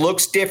just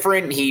looks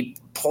different. He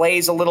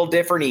plays a little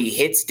different. He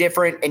hits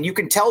different. And you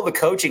can tell the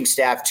coaching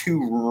staff,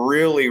 too,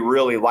 really,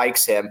 really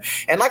likes him.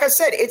 And like I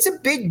said, it's a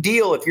big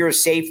deal if you're a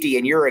safety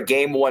and you're a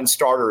game 1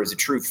 starter as a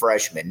true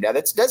freshman. Now,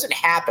 that doesn't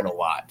happen a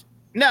lot.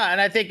 No,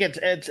 and I think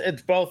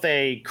it's both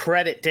a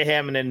credit to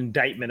him and an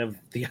indictment of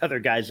the other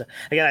guys.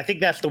 Again, I think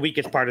that's the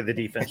weakest part of the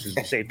defense is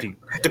the safety.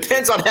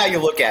 Depends on how you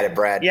look at it,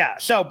 Brad. Yeah.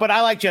 So, but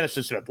I like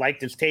Genesis Smith.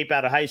 Liked his tape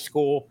out of high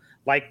school.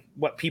 Like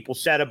what people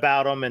said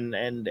about him,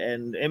 and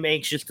I'm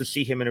anxious to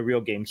see him in a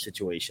real game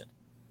situation.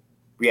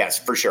 Yes,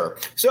 for sure.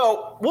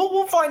 So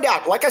we'll find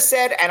out. Like I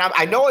said, and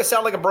I know I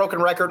sound like a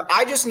broken record.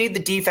 I just need the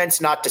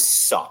defense not to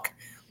suck.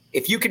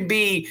 If you can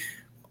be.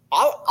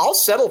 I'll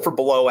settle for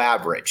below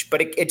average,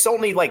 but it's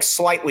only like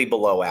slightly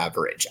below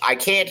average. I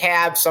can't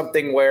have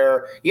something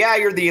where,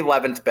 you're the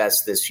 11th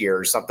best this year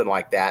or something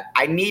like that.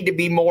 I need to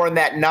be more in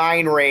that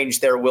 9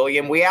 range there,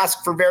 William. We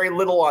ask for very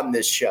little on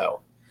this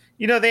show.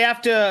 They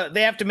have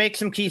to make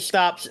some key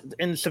stops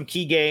in some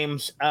key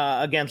games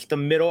against the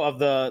middle of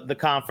the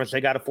conference. They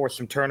got to force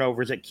some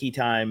turnovers at key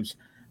times.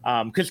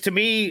 Because to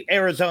me,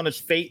 Arizona's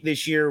fate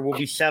this year will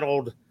be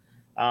settled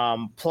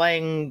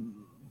playing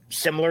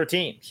similar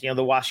teams,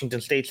 the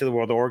Washington States of the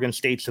world, the Oregon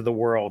States of the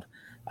world,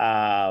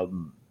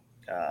 even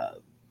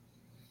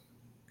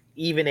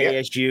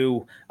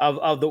ASU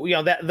of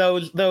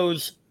the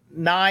those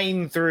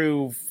 9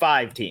 through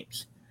 5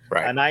 teams,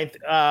 right?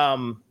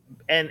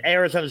 And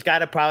Arizona's got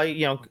to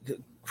probably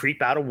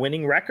creep out a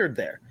winning record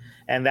there,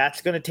 And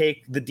that's going to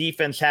take the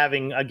defense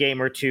having a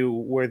game or two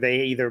where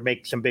they either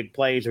make some big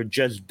plays or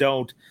just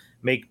don't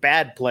make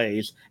bad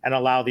plays and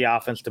allow the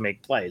offense to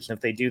make plays. And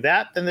if they do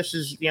that, then this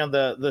is,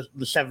 the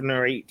 7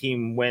 or 8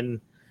 team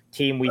win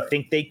team we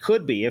think they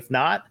could be. If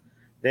not,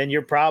 then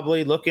you're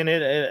probably looking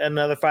at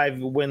another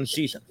 5-win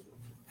season.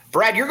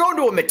 Brad, you're going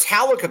to a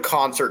Metallica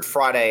concert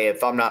Friday,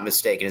 if I'm not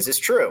mistaken. Is this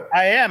true?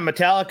 I am.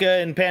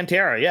 Metallica and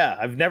Pantera. Yeah.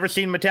 I've never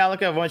seen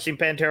Metallica. I've only seen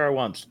Pantera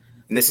once.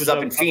 And this is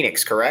up in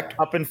Phoenix, correct?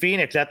 Up in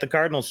Phoenix at the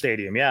Cardinal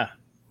Stadium. Yeah.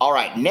 All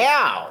right.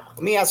 Now,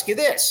 let me ask you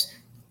this.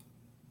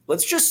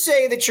 Let's just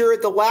say that you're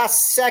at the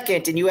last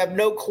second and you have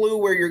no clue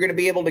where you're going to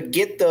be able to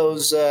get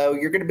those.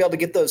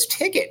 Those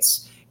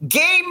tickets.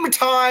 Game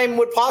time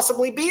would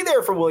possibly be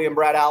there for William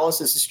Brad Allis.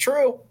 This is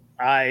true.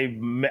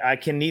 I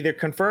can neither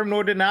confirm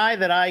nor deny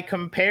that I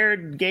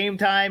compared Game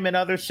Time and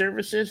other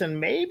services and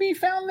maybe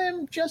found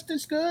them just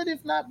as good,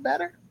 if not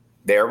better.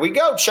 There we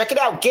go. Check it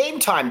out. Game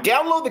Time.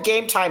 Download the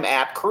Game Time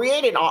app,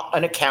 create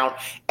an account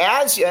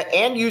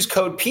and use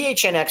code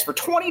PHNX for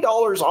 $20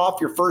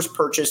 off your first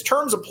purchase.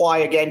 Terms apply.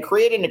 Again,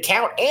 create an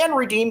account and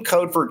redeem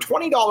code for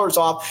 $20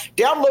 off.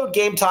 Download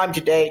Game Time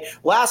today.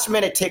 Last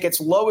minute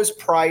tickets, lowest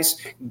price,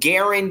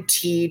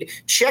 guaranteed.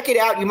 Check it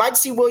out. You might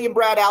see William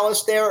Brad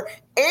Allis there,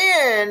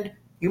 and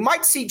you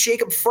might see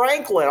Jacob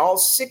Franklin, all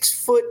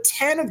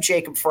 6'10" of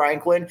Jacob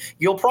Franklin.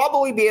 You'll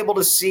probably be able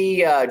to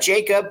see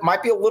Jacob.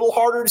 Might be a little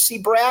harder to see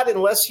Brad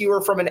unless you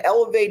are from an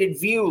elevated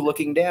view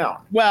looking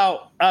down.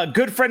 Well, a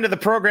good friend of the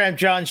program,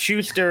 John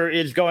Schuster,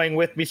 is going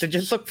with me, so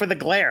just look for the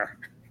glare.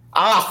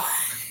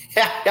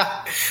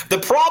 Yeah. The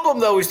problem,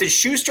 though, is that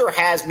Schuster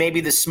has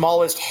maybe the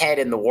smallest head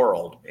in the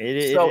world. It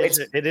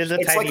is a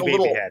tiny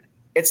baby head.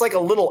 It's like a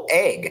little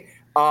egg.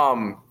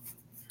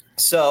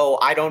 So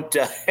I don't,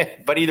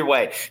 but either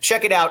way,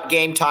 check it out.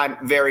 Game Time.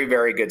 Very,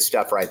 very good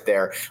stuff right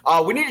there.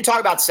 We need to talk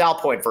about South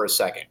Point for a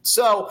second.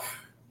 So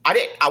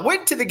I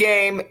went to the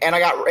game and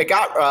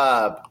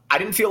I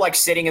didn't feel like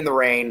sitting in the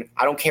rain.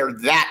 I don't care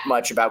that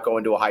much about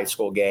going to a high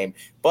school game,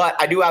 but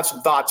I do have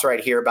some thoughts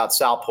right here about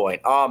South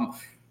Point.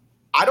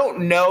 I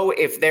don't know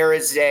if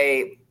there's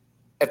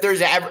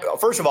ever,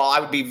 first of all, I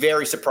would be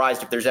very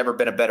surprised if there's ever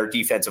been a better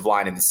defensive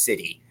line in the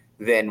city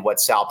than what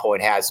South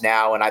Point has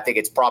now, and I think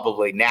it's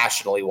probably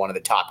nationally one of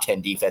the top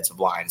 10 defensive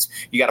lines.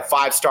 You got a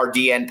 5-star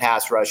DN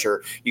pass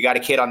rusher. You got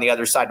a kid on the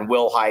other side in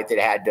Will Height that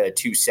had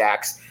 2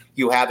 sacks.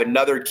 You have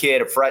another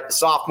kid, a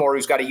sophomore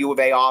who's got a U of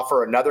A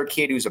offer, another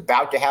kid who's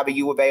about to have a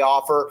U of A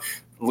offer,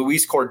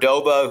 Luis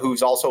Cordova,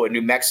 who's also a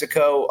New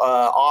Mexico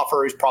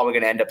offer, is probably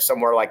going to end up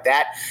somewhere like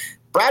that.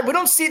 Brad, we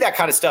don't see that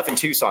kind of stuff in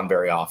Tucson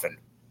very often.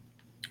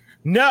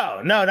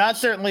 No, not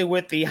certainly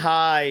with the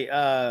high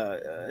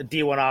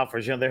D1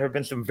 offers. There have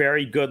been some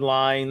very good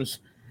lines.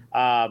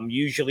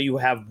 Usually you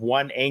have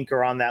one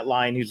anchor on that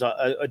line who's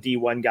a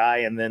D1 guy,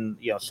 and then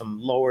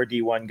some lower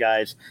D1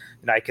 guys.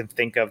 And I can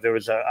think of, there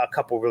was a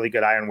couple really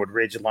good Ironwood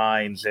Ridge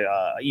lines.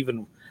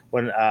 Even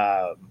when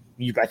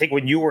I think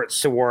when you were at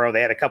Saguaro,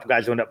 they had a couple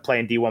guys who ended up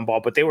playing D1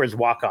 ball, but they were as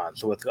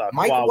walk-ons with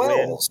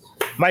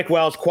Mike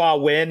Wells, Qua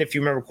Win, if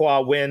you remember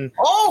Qua Win.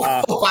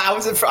 I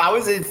was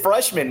a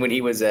freshman when he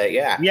was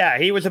Yeah,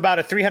 he was about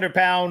a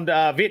 300-pound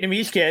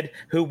Vietnamese kid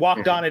who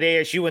walked on at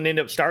ASU and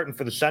ended up starting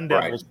for the Sun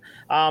Devils.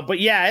 Right.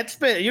 But yeah,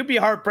 you'd be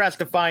hard-pressed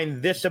to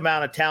find this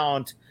amount of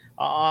talent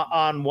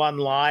on one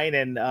line.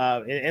 And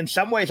in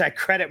some ways, I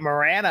credit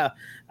Marana.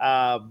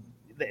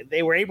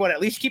 They were able to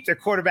at least keep their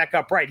quarterback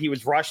upright. He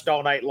was rushed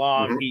all night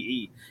long.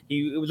 Mm-hmm.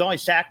 He was only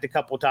sacked a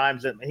couple of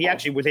times, and he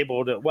actually was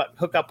able to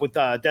hook up with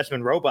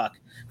Desmond Roebuck,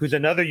 who's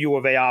another U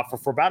of A offer,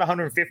 for about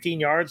 115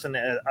 yards and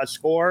a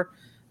score.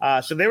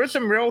 So there was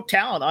some real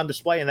talent on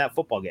display in that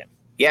football game.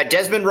 Yeah,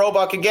 Desmond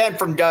Roebuck again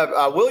from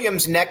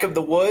Williams' neck of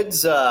the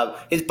woods.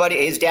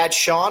 His dad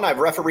Sean. I've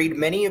refereed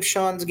many of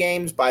Sean's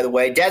games, by the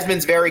way.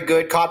 Desmond's very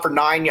good. Caught for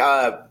 9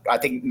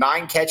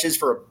 catches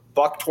for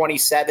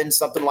 $127,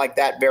 something like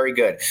that. Very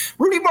good.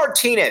 Rudy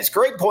Martinez,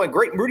 great point.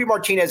 Great. Rudy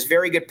Martinez,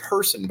 very good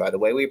person, by the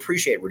way. We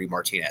appreciate Rudy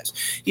Martinez.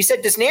 He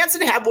said, does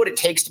Nansen have what it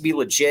takes to be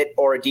legit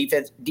or a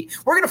defense?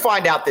 We're going to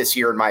find out this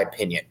year, in my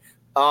opinion.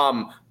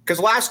 Because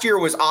last year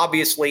was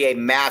obviously a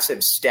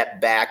massive step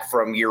back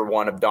from year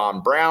one of Don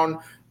Brown.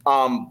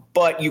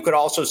 But you could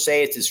also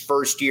say it's his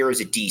first year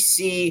as a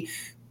DC.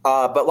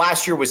 But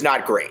last year was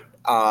not great.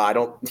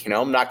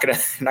 I'm not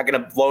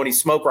gonna blow any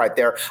smoke right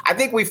there. I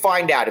think we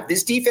find out if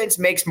this defense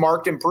makes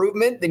marked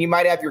improvement, then you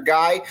might have your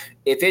guy.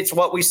 If it's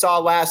what we saw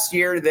last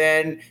year,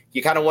 then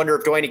you kind of wonder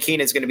if Dwayne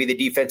Akina is going to be the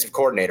defensive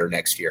coordinator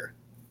next year.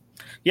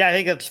 Yeah, I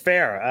think that's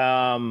fair.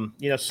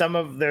 Some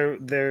of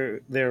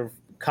their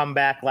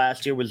comeback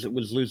last year was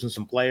losing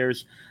some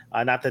players.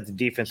 Not that the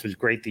defense was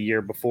great the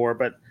year before,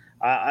 but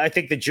I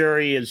think the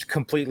jury is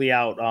completely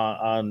out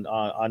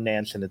on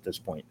Nansen at this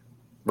point.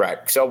 Right.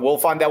 So we'll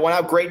find that one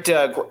out. Great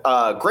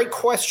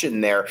question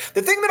there.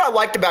 The thing that I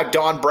liked about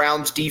Don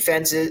Brown's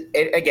defense is,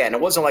 again,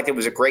 it wasn't like it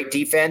was a great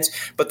defense,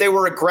 but they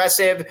were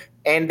aggressive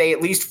and they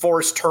at least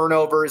forced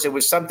turnovers. It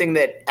was something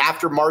that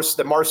after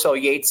the Marcel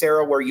Yates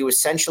era, where you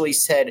essentially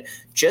said,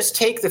 just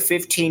take the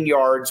 15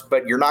 yards,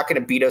 but you're not going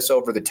to beat us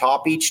over the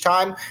top each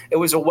time. It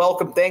was a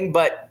welcome thing.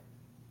 But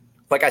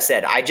like I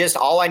said,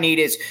 all I need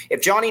is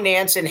if Johnny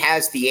Nansen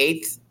has the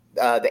eighth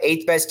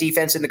best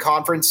defense in the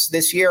conference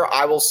this year,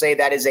 I will say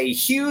that is a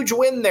huge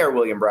win there,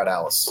 William Brad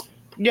Alice.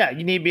 Yeah,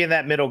 you need to be in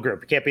that middle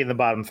group. You can't be in the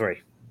bottom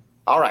three.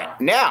 All right.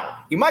 Now,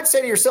 you might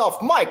say to yourself,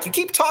 Mike, you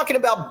keep talking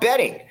about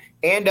betting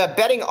and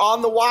betting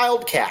on the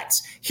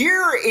Wildcats.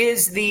 Here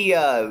is the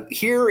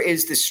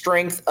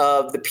strength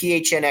of the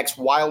PHNX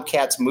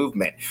Wildcats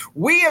movement.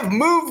 We have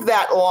moved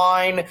that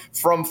line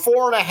from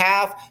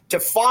 4.5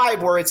 to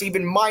 5, where it's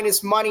even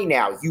minus money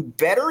now. You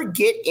better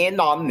get in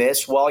on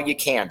this while you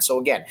can. So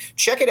again,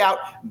 check it out.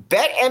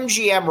 Bet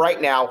MGM right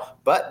now.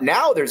 But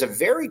now there's a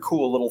very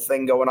cool little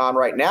thing going on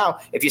right now.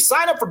 If you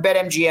sign up for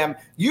BetMGM,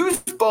 use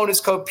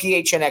bonus code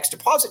PHNX,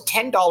 deposit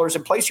 $10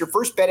 and place your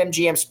first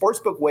BetMGM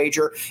sportsbook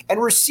wager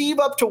and receive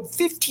up to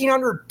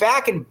 $1,500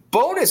 back in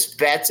bonus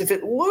bets if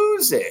it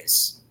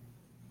loses.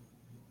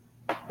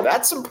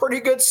 That's some pretty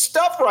good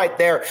stuff right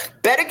there.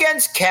 Bet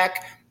against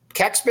Keck.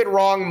 Keck's been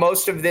wrong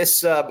most of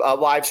this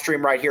live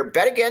stream right here.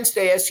 Bet against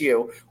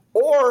ASU.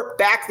 Or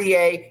back the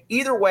A.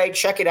 Either way,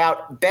 check it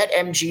out.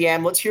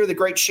 BetMGM. Let's hear the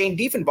great Shane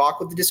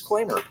Diefenbach with the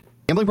disclaimer.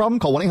 Gambling problem?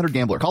 Call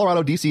 1-800-GAMBLER.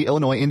 Colorado, D.C.,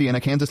 Illinois,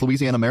 Indiana, Kansas,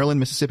 Louisiana, Maryland,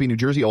 Mississippi, New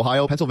Jersey,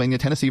 Ohio, Pennsylvania,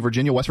 Tennessee,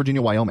 Virginia, West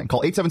Virginia, Wyoming.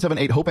 Call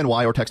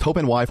 877-8-HOPE-NY or text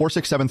HOPE-NY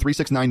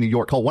 467-369 New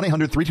York. Call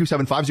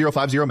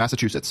 1-800-327-5050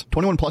 Massachusetts.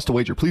 21 plus to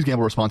wager. Please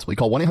gamble responsibly.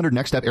 Call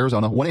 1-800-NEXT-STEP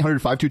Arizona.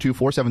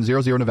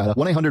 1-800-522-4700 Nevada.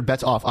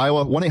 1-800-BETS-OFF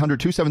Iowa.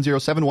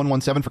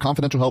 1-800-270-7117 for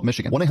confidential help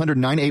Michigan.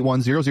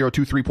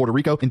 1-800-981-0023 Puerto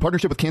Rico. In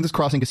partnership with Kansas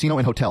Crossing Casino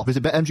and Hotel.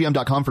 Visit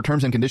BetMGM.com for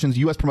terms and conditions.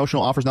 U.S.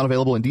 promotional offers not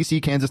available in D.C.,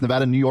 Kansas,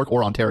 Nevada, New York,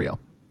 or Ontario.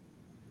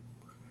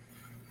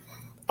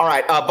 All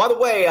right. By the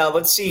way,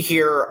 let's see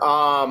here.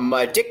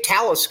 Dick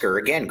Talisker,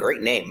 again,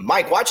 great name.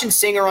 Mike, watching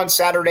Singer on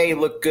Saturday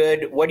looked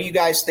good. What do you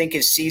guys think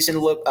his season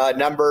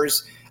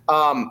numbers?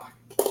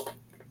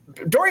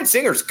 Dorian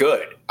Singer's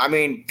good. I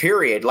mean,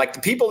 period. Like, the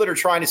people that are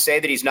trying to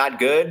say that he's not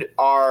good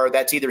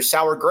that's either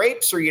sour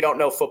grapes or you don't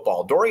know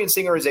football. Dorian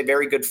Singer is a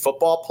very good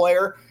football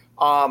player.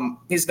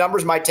 His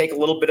numbers might take a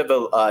little bit of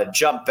a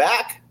jump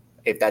back,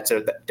 if that's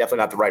definitely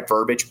not the right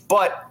verbiage,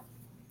 but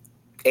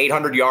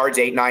 800 yards,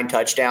 8-9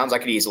 touchdowns. I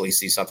could easily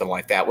see something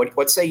like that.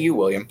 What say you,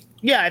 William?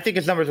 Yeah, I think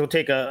his numbers will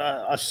take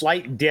a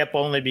slight dip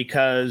only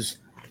because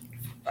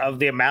of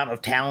the amount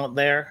of talent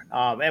there.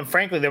 And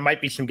frankly, there might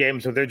be some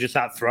games where they're just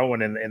not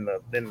throwing in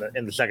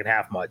the second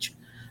half much.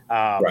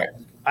 Right.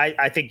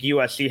 I think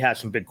USC has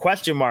some big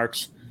question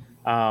marks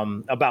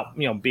about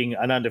being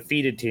an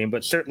undefeated team,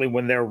 but certainly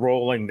when they're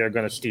rolling, they're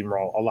going to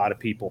steamroll a lot of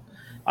people.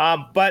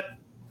 But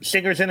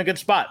Singer's in a good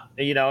spot.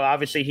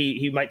 Obviously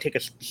he might take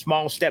a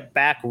small step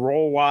back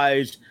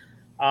role-wise,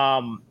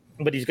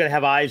 but he's going to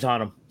have eyes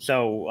on him.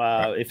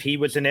 So if he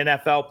was an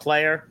NFL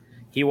player,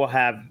 he will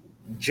have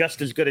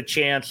just as good a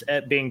chance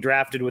at being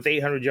drafted with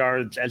 800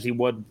 yards as he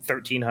would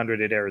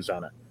 1,300 at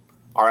Arizona.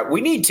 All right,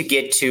 we need to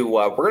get to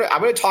I'm going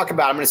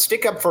to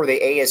stick up for the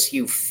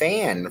ASU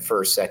fan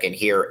for a second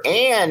here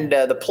and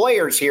the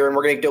players here, and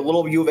we're going to do a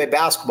little U of A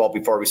basketball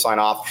before we sign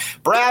off.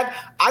 Brad,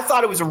 I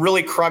thought it was a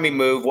really crummy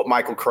move what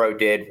Michael Crow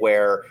did,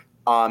 where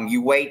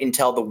you wait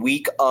until the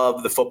week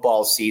of the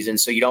football season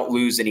so you don't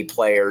lose any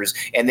players,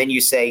 and then you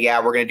say, yeah,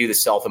 we're going to do the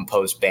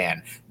self-imposed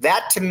ban.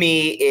 That to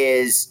me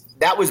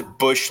that was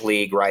Bush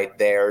League right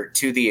there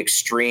to the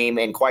extreme.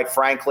 And quite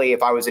frankly,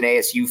 if I was an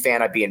ASU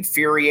fan, I'd be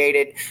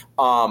infuriated.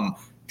 John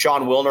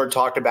Wilner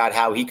talked about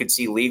how he could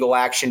see legal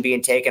action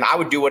being taken. I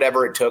would do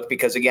whatever it took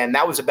because, again,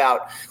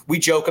 we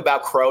joke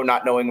about Crow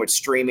not knowing what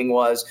streaming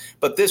was,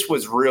 but this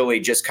was really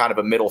just kind of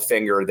a middle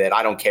finger that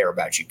I don't care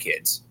about you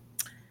kids.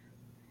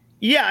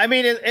 Yeah, I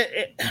mean,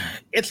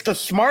 it's the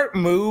smart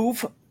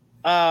move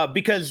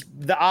because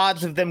the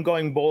odds of them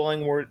going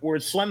bowling were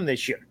slim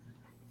this year.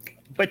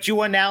 But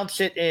you announce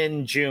it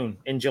in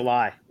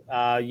July.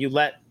 You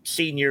let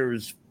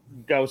seniors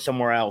go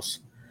somewhere else.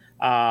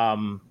 I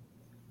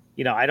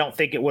don't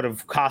think it would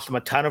have cost them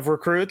a ton of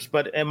recruits,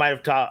 but it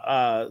might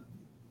have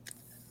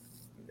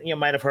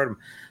might have hurt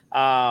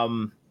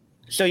them.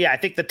 So yeah, I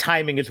think the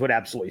timing is what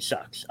absolutely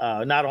sucks.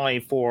 Not only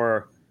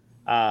for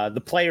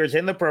the players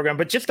in the program,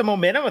 but just the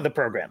momentum of the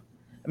program.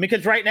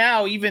 Because right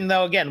now, even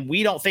though, again,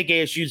 we don't think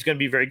ASU is going to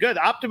be very good,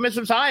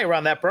 optimism's high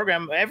around that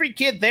program. Every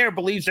kid there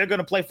believes they're going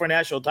to play for a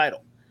national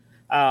title.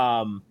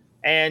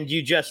 And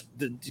you just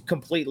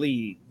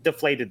completely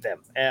deflated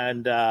them.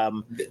 And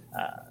and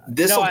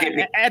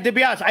to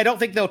be honest, I don't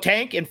think they'll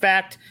tank. In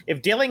fact,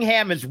 if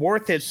Dillingham is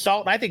worth his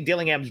salt, I think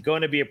Dillingham's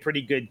going to be a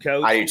pretty good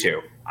coach. I do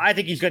too. I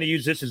think he's going to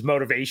use this as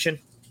motivation.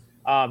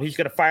 He's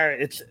going to fire.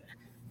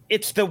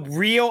 It's the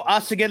real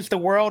us against the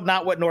world,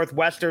 not what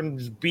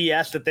Northwestern's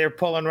BS that they're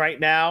pulling right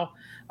now.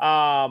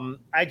 I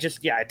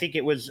think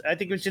it was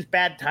just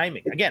bad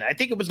timing. Again, I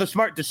think it was the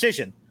smart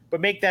decision,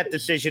 but make that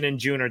decision in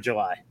June or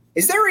July.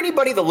 Is there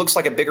anybody that looks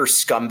like a bigger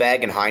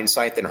scumbag in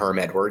hindsight than Herm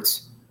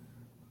Edwards?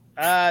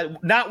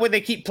 Not when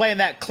they keep playing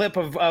that clip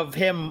of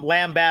him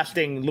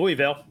lambasting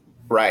Louisville.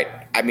 Right.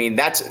 I mean,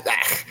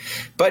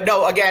 but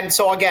no, again,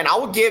 I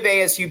will give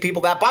ASU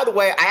people that. By the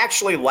way, I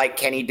actually like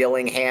Kenny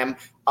Dillingham.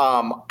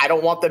 I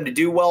don't want them to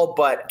do well,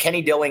 but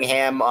Kenny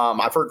Dillingham,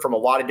 I've heard from a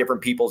lot of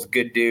different people, is a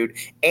good dude.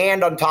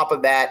 And on top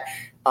of that,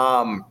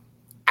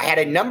 I had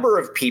a number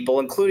of people,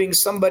 including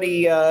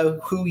somebody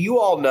who you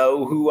all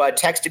know, who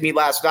texted me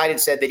last night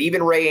and said that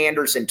even Ray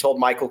Anderson told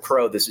Michael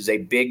Crow this is a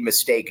big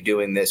mistake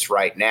doing this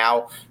right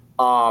now.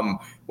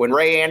 When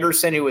Ray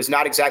Anderson, who has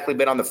not exactly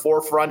been on the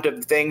forefront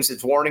of things,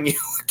 is warning you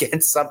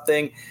against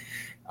something.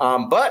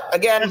 But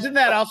again, doesn't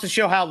that also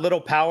show how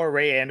little power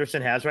Ray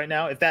Anderson has right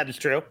now, if that is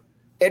true?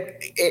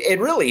 It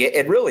really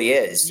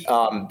is.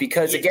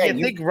 Because again,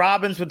 you think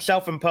Robbins would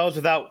self-impose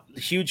without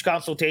huge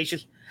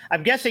consultations?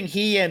 I'm guessing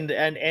he and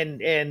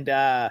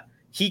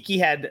Kiki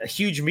had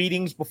huge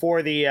meetings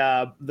before the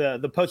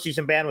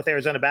postseason ban with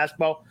Arizona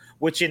basketball,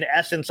 which in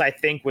essence I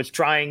think was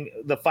trying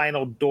the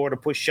final door to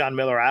push Sean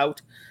Miller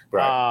out.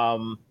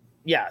 Right.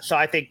 So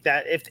I think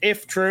that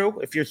if true,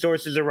 if your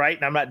sources are right,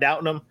 and I'm not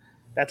doubting them,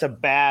 that's a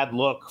bad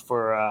look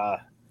for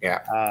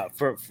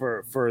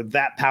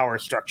that power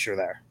structure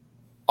there.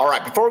 All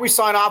right, before we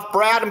sign off,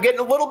 Brad, I'm getting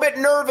a little bit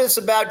nervous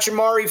about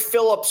Jamari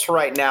Phillips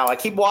right now. I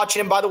keep watching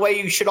him. By the way,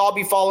 you should all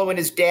be following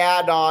his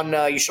dad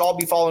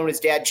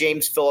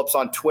James Phillips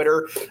on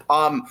Twitter.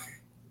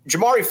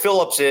 Jamari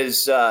Phillips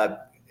is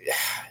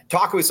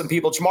talking with some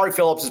people. Jamari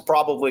Phillips is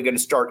probably going to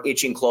start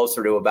itching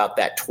closer to about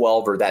that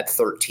 12 or that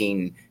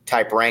 13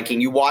 type ranking.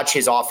 You watch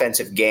his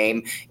offensive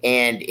game,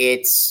 and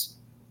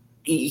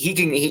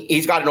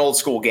he's got an old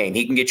school game.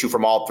 He can get you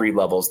from all three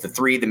levels, the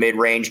three, the mid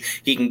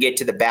range. He can get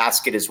to the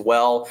basket as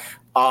well.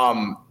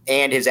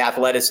 And his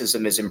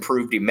athleticism has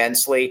improved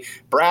immensely.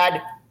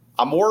 Brad,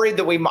 I'm worried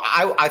that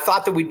I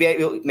thought that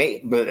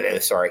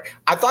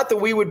I thought that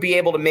we would be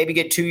able to maybe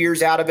get 2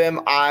 years out of him.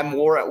 I'm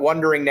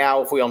wondering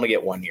now if we only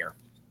get 1 year.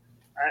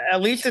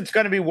 At least it's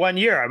going to be 1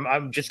 year.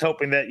 I'm just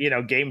hoping that,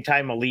 Game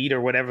Time Elite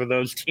or whatever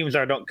those teams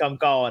are don't come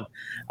calling.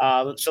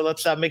 So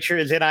let's make sure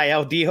his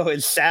NIL deal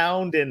is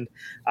sound. And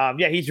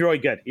he's really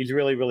good. He's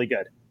really, really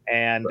good.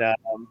 And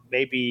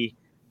maybe,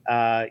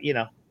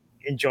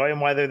 enjoy him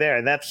while they're there.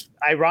 And that's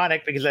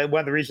ironic because one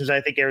of the reasons I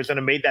think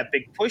Arizona made that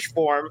big push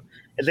for him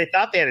is they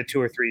thought they had a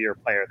 2 or 3 year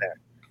player there.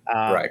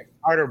 Right.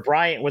 Carter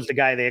Bryant was the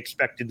guy they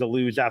expected to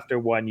lose after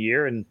 1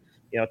 year. And,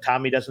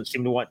 Tommy doesn't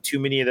seem to want too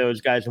many of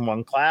those guys in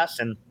one class.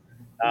 And,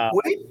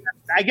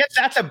 I guess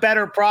that's a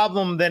better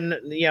problem than,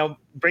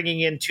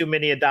 bringing in too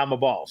many Adama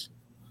balls.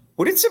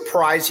 Would it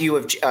surprise you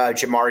if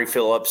Jamari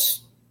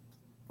Phillips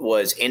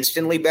was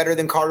instantly better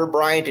than Carter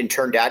Bryant and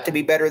turned out to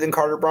be better than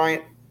Carter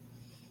Bryant?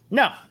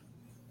 No.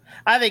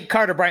 I think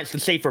Carter Bryant's the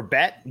safer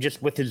bet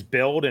just with his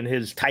build and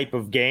his type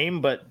of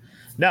game. But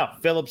no,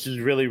 Phillips is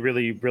really,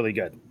 really, really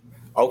good.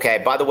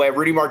 Okay. By the way,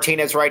 Rudy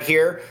Martinez right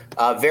here.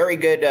 Very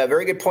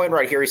good point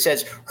right here. He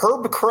says,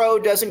 Herb Crow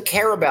doesn't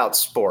care about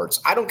sports.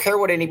 I don't care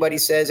what anybody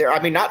says there.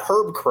 I mean, not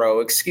Herb Crow,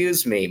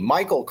 excuse me.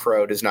 Michael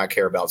Crow does not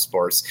care about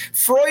sports.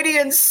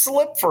 Freudian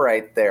slip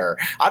right there.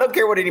 I don't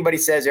care what anybody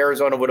says.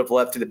 Arizona would have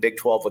left to the Big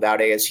 12 without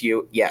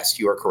ASU. Yes,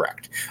 you are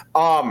correct.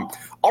 All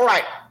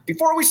right.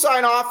 Before we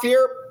sign off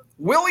here,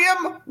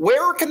 William,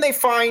 where can they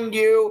find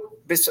you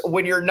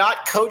when you're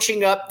not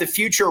coaching up the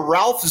future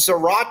Ralph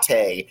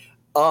Zarate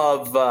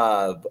of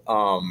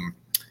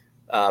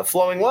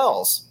Flowing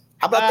Wells?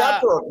 How about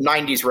that for a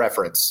 90s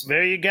reference?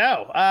 There you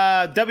go.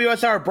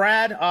 WSR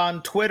Brad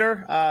on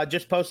Twitter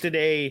just posted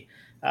a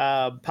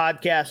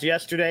podcast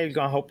yesterday. We're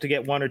going to hope to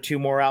get 1 or 2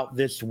 more out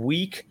this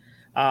week.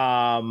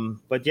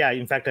 But yeah,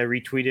 in fact, I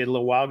retweeted a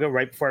little while ago,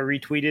 right before I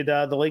retweeted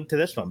the link to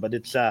this one. But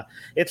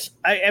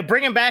I'm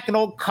bringing back an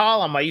old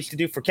column I used to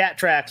do for Cat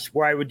Tracks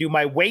where I would do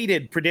my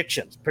weighted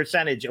predictions,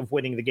 percentage of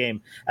winning the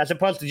game, as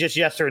opposed to just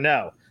yes or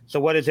no. So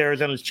what is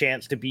Arizona's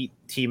chance to beat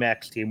Team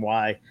X, Team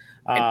Y?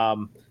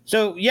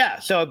 So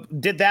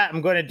did that.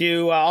 I'm going to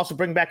do also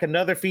bring back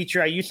another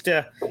feature I used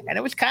to, and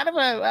it was kind of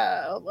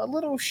a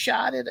little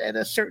shot at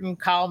a certain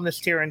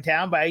columnist here in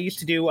town, but I used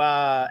to do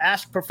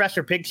Ask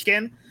Professor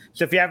Pigskin.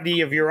 So if you have any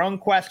of your own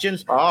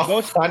questions,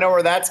 I know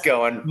where that's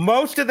going.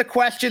 Most of the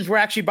questions were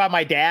actually by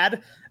my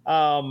dad.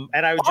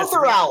 And I was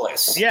Arthur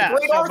Alice. Yeah.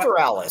 Great Arthur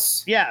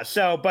Alice. Yeah.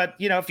 So, but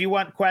if you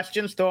want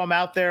questions, throw them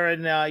out there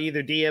and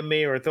either DM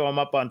me or throw them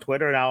up on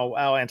Twitter and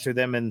I'll answer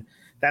them. And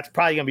that's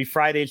probably going to be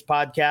Friday's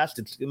podcast.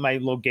 It's my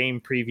little game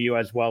preview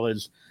as well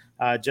as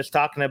just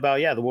talking about,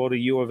 the world of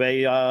U of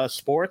A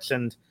sports.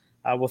 And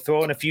we'll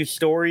throw in a few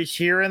stories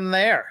here and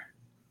there.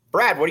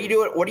 Brad, what are you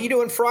doing? What are you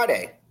doing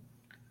Friday?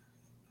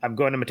 I'm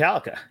going to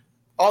Metallica.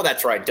 Oh,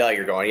 that's right. Duh,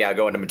 you're going. Yeah,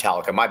 going to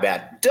Metallica. My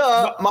bad.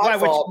 Duh, my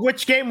fault.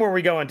 Which game were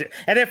we going to?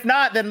 And if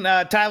not, then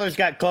Tyler's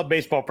got club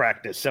baseball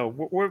practice. So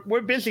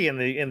we're busy in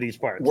these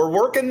parts. We're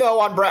working though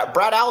on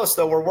Brad Alice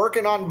though. We're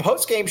working on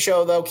post game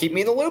show though. Keep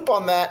me in the loop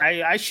on that.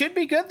 I should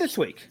be good this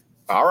week.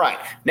 All right.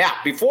 Now,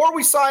 before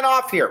we sign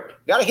off here,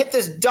 got to hit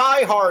this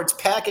Diehards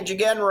package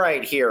again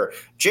right here.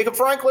 Jacob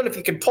Franklin, if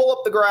you can pull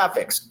up the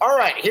graphics. All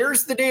right,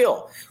 here's the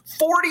deal.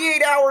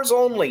 48 hours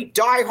only,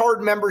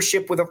 Diehard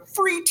membership with a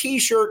free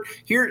t-shirt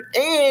here,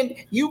 and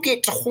you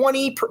get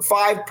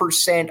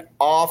 25%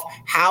 off.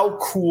 How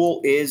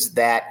cool is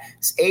that?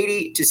 It's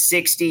 80 to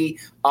 60.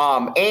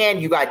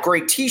 And you got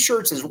great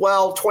t-shirts as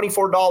well,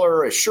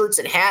 $24 shirts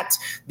and hats.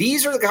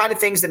 These are the kind of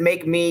things that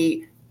make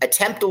me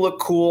attempt to look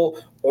cool,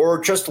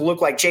 or just to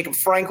look like Jacob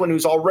Franklin,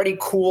 who's already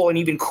cool and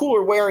even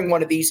cooler wearing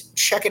one of these.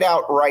 Check it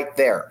out right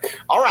there.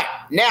 All right,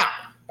 now,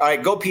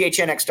 go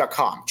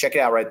phnx.com. Check it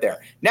out right there.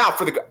 Now,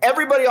 for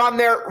everybody on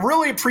there,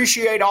 really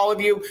appreciate all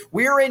of you.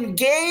 We're in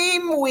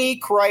game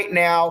week right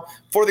now.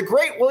 For the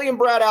great William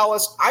Brad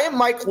Allis, I am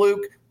Mike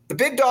Luke, the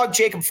big dog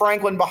Jacob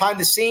Franklin behind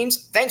the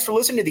scenes. Thanks for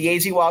listening to the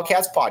AZ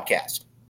Wildcats podcast.